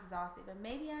 sometimes I'm exhausted. But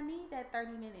maybe I need that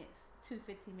 30 minutes to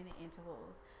 15-minute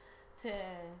intervals to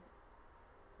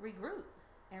regroup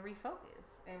and refocus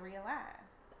and realign.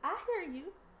 I hear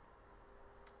you.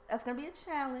 That's going to be a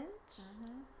challenge.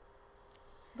 Mm-hmm.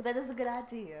 But that is a good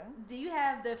idea. Do you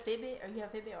have the Fitbit, or you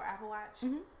have Fitbit or Apple Watch?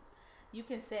 Mm-hmm. You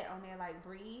can set on there like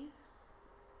breathe.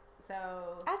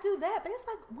 So I do that, but it's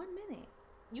like 1 minute.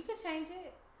 You can change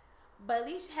it, but at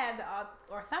least you have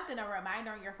or something, a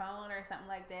reminder on your phone or something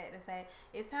like that to say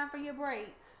it's time for your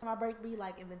break. My break be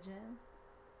like in the gym?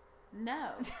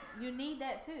 No, you need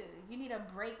that too. You need a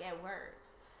break at work.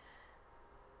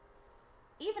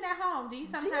 Even at home, do you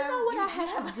sometimes? Do you know what I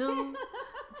have to do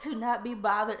to not be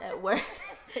bothered at work?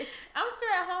 I'm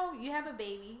sure at home you have a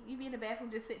baby. You be in the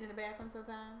bathroom, just sitting in the bathroom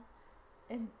sometimes.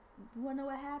 And you wanna know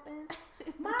what happens?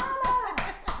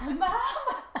 Mama!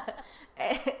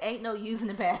 Ain't no using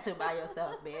the bathroom by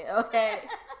yourself, man. Okay,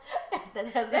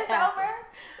 that's happen. Over.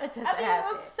 That doesn't happen. It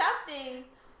was something.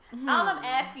 All I'm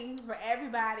asking for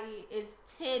everybody is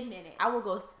 10 minutes. I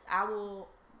will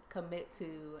commit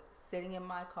to sitting in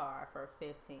my car for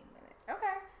 15 minutes.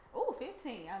 Okay. Ooh,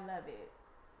 15. I love it.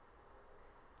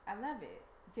 I love it.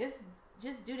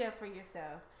 Just do that for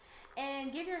yourself.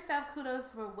 And give yourself kudos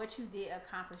for what you did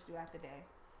accomplish throughout the day.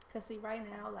 Because see, right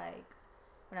now, like,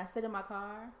 when I sit in my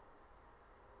car,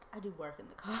 I do work in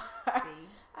the car. See?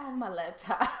 I have my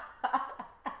laptop.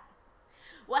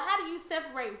 Well, how do you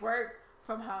separate work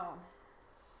from home?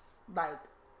 Like,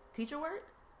 teacher work?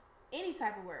 Any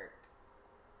type of work.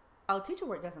 Oh, teacher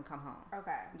work doesn't come home.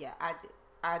 Okay. Yeah,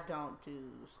 I don't do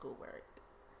schoolwork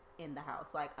in the house.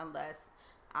 Like, unless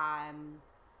I'm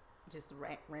just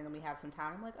randomly have some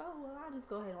time. I'm like, oh, well, I'll just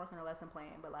go ahead and work on a lesson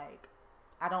plan. But, like,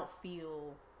 I don't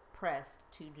feel pressed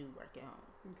to do work at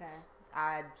home. Okay.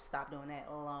 I stopped doing that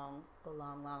a long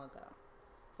ago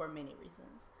for many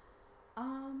reasons.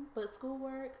 But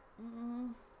schoolwork,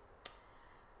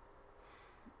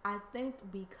 I think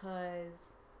because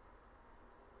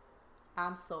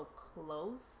I'm so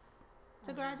close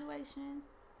to graduation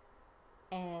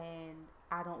and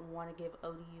I don't want to give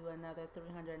ODU another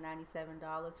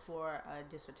 $397 for a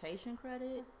dissertation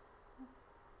credit.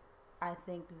 I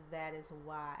think that is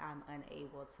why I'm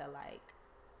unable to, like,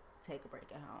 take a break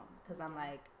at home. Because I'm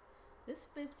like, this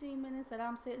 15 minutes that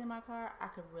I'm sitting in my car, I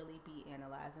could really be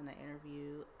analyzing an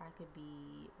interview. I could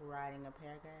be writing a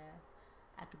paragraph.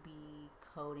 I could be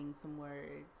coding some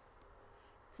words.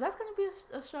 So that's going to be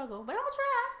a struggle. But I'm going to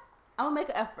try. I'm going to make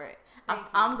an effort.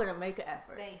 I'm going to make an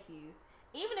effort. Thank you.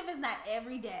 Even if it's not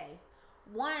every day,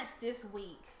 once this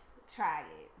week, try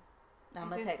it. I'm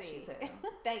going to text you too.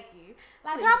 Thank you.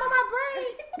 Like, I'm on my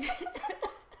break.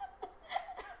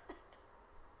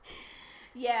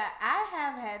 Yeah, I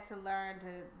have had to learn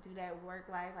to do that work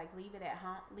life, like leave it at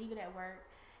home, leave it at work,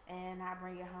 and not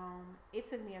bring it home. It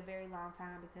took me a very long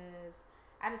time because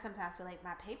I just sometimes feel like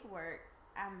my paperwork,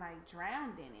 I'm like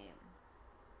drowned in it,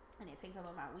 and it takes up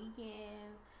all my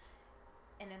weekends,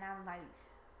 and then I'm like,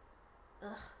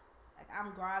 ugh, like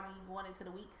I'm groggy going into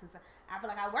the week because I feel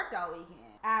like I worked all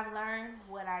weekend. I've learned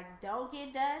what I don't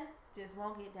get done just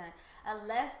won't get done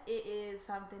unless it is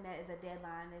something that is a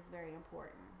deadline that's very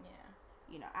important. Yeah.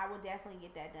 You know, I will definitely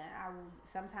get that done.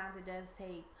 Sometimes it does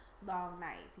take long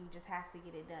nights. You just have to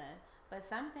get it done. But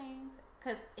some things,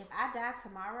 because if I die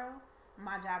tomorrow,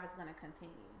 my job is going to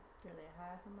continue. Girl, they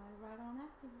hire somebody right on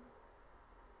after you.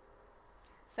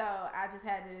 So I just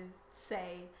had to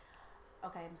say,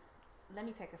 okay, let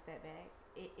me take a step back.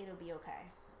 It'll be okay.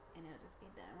 And it'll just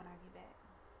get done when I get back.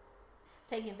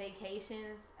 Taking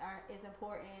vacations is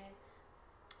important.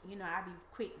 You know, I'd be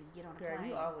quick to get on a plane. Girl,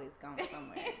 you always going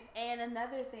somewhere. And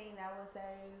another thing I would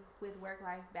say with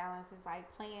work-life balance is like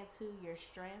playing to your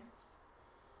strengths.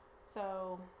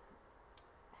 So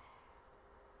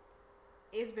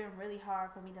it's been really hard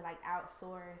for me to like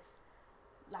outsource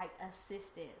like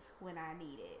assistance when I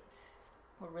need it.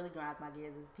 What really grinds my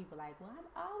gears is people like, well, I'm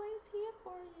always here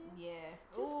for you. Yeah.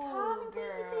 Just call me when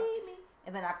you need me.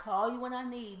 And then I call you when I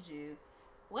need you.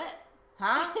 What?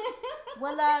 Huh?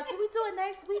 Well, can we do it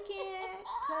next weekend?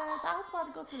 Because I was about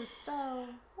to go to the store.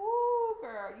 Ooh,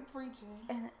 girl, you preaching.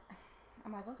 And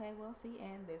I'm like, okay, well, see,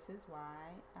 and this is why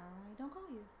I don't call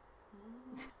you.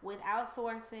 With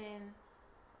outsourcing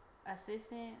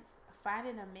assistance,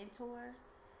 finding a mentor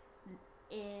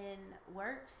in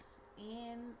work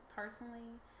and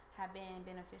personally have been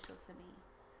beneficial to me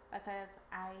because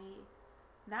I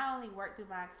not only work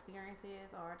through my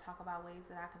experiences or talk about ways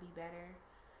that I could be better,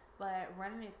 but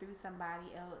running it through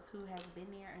somebody else who has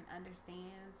been there and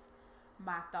understands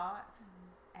my thoughts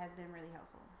has been really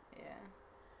helpful. Yeah.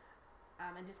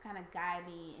 And just kind of guide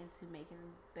me into making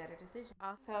better decisions.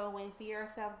 Also, when fear or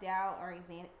self-doubt or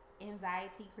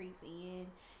anxiety creeps in,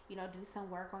 do some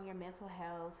work on your mental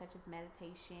health, such as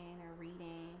meditation or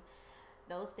reading.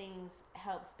 Those things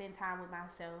help spend time with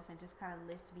myself and just kind of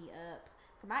lift me up.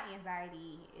 So my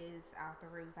anxiety is out the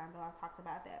roof. I know I've talked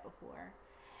about that before.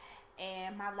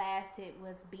 And my last tip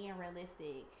was being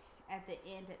realistic at the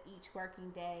end of each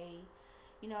working day.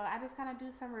 I just kind of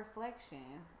do some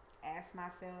reflection. Ask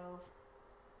myself,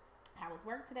 how was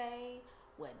work today?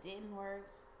 What didn't work?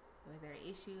 Was there an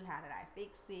issue? How did I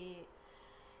fix it?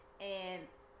 And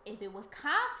if it was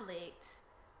conflict,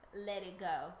 let it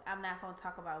go. I'm not going to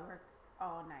talk about work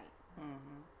all night.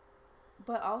 Mm-hmm.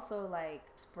 But also, like,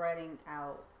 spreading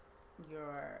out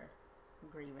your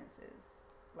grievances.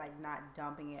 Like, not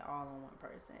dumping it all on one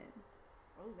person.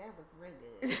 Oh, that was really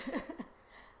good.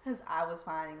 Because I was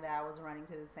finding that I was running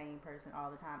to the same person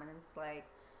all the time. And it's like,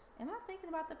 am I thinking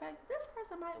about the fact that this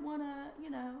person might want to,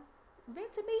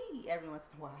 vent to me every once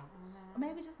in a while? Mm-hmm. Or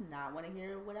maybe just not want to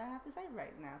hear what I have to say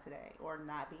right now today. Or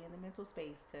not be in the mental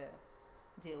space to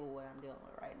deal with what I'm dealing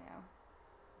with right now.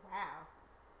 Wow.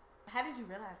 How did you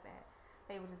realize that?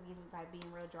 They were just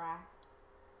being real dry?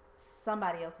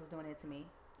 Somebody else was doing it to me.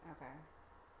 Okay.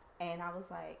 And I was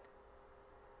like,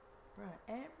 bruh,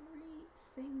 every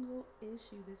single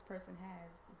issue this person has,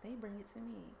 they bring it to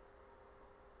me.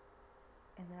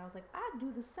 And then I was like, I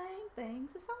do the same thing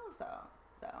to so-and-so.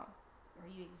 So. Were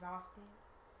you exhausted?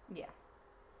 Yeah.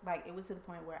 Like, it was to the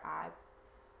point where I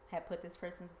had put this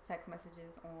person's text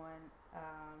messages on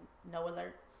no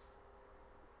alerts.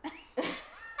 Well,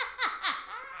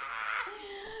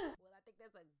 I think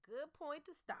that's a good point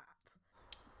to stop.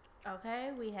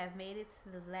 Okay, we have made it to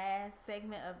the last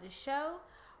segment of the show,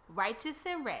 Righteous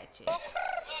and Ratchet.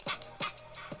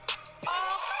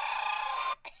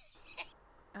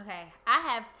 Okay, I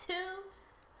have 2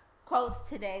 quotes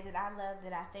today that I love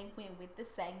that I think went with the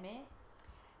segment.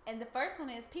 And the first one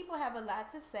is, people have a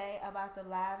lot to say about the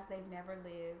lives they've never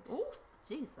lived. Ooh,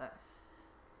 Jesus.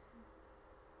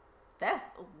 That's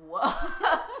what.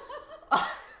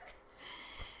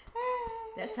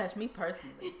 That touched me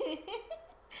personally.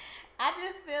 I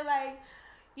just feel like,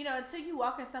 until you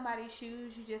walk in somebody's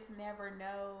shoes, you just never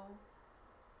know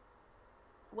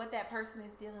what that person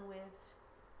is dealing with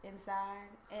inside.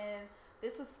 And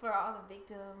this was for all the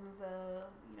victims of,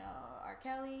 R.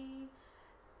 Kelly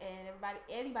and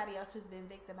anybody else who's been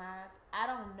victimized. I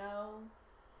don't know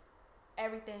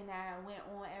everything that went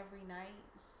on every night.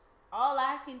 All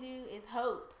I can do is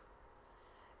hope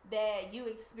that you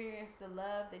experience the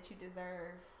love that you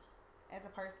deserve as a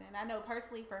person. I know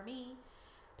personally for me,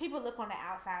 people look on the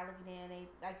outside looking in. They,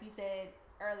 like you said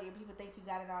earlier, people think you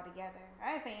got it all together.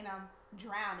 I ain't saying I'm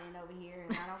drowning over here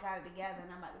and I don't got it together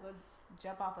and I'm about to go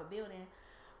jump off a building.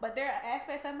 But there are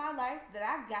aspects of my life that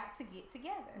I got to get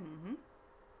together. Mm-hmm.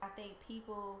 I think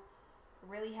people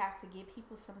really have to give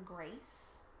people some grace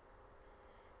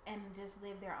and just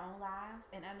live their own lives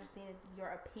and understand that your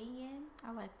opinion.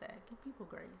 I like that. Give people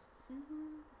grace.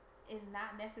 Mm-hmm. Is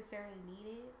not necessarily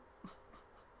needed.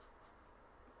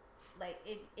 Like,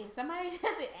 if somebody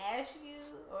doesn't ask you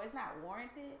or it's not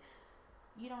warranted,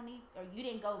 you don't need, or you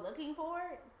didn't go looking for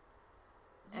it.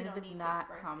 And if it's not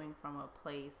coming from a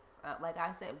place, like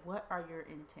I said, what are your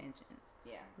intentions?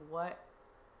 Yeah. What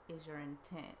is your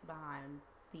intent behind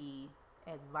the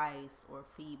advice or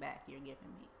feedback you're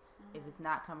giving me? Mm-hmm. If it's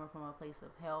not coming from a place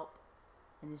of help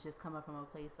and it's just coming from a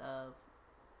place of,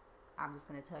 I'm just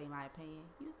going to tell you my opinion,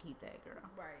 you keep that, girl.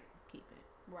 Right. Keep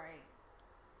it. Right.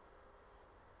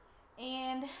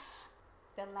 And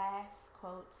the last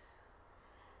quote,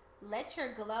 let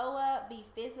your glow up be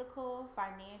physical,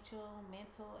 financial,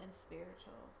 mental, and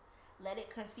spiritual. Let it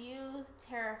confuse,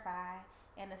 terrify,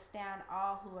 and astound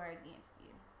all who are against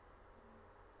you.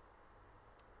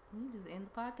 We just end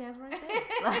the podcast right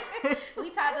there. We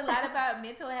talked a lot about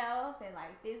mental health and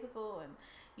like physical and,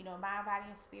 mind, body,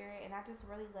 and spirit. And I just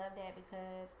really love that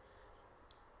because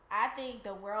I think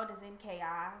the world is in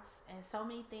chaos and so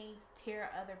many things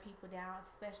tear other people down,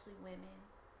 especially women.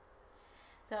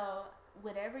 So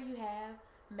whatever you have,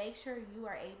 make sure you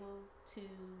are able to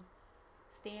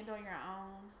stand on your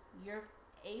own. You're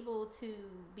able to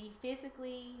be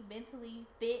physically, mentally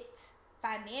fit,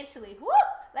 financially. Woo!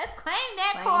 Let's claim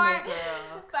that card.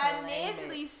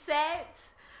 Financially set.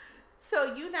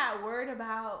 So you're not worried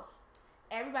about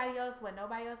everybody else, what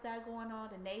nobody else got going on,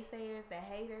 the naysayers, the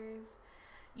haters.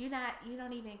 You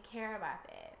don't even care about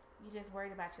that. You just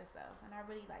worried about yourself, and I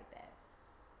really like that.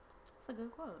 It's a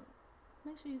good quote.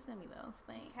 Make sure you send me those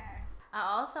things. Okay. I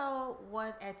also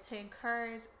want to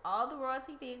encourage all the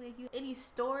royalty family. If you any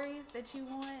stories that you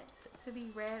want to be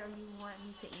read or you want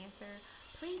me to answer,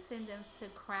 please send them to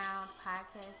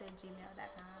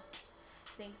crownpodcast@gmail.com.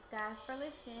 Thanks, guys, for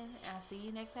listening. I'll see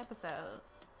you next episode.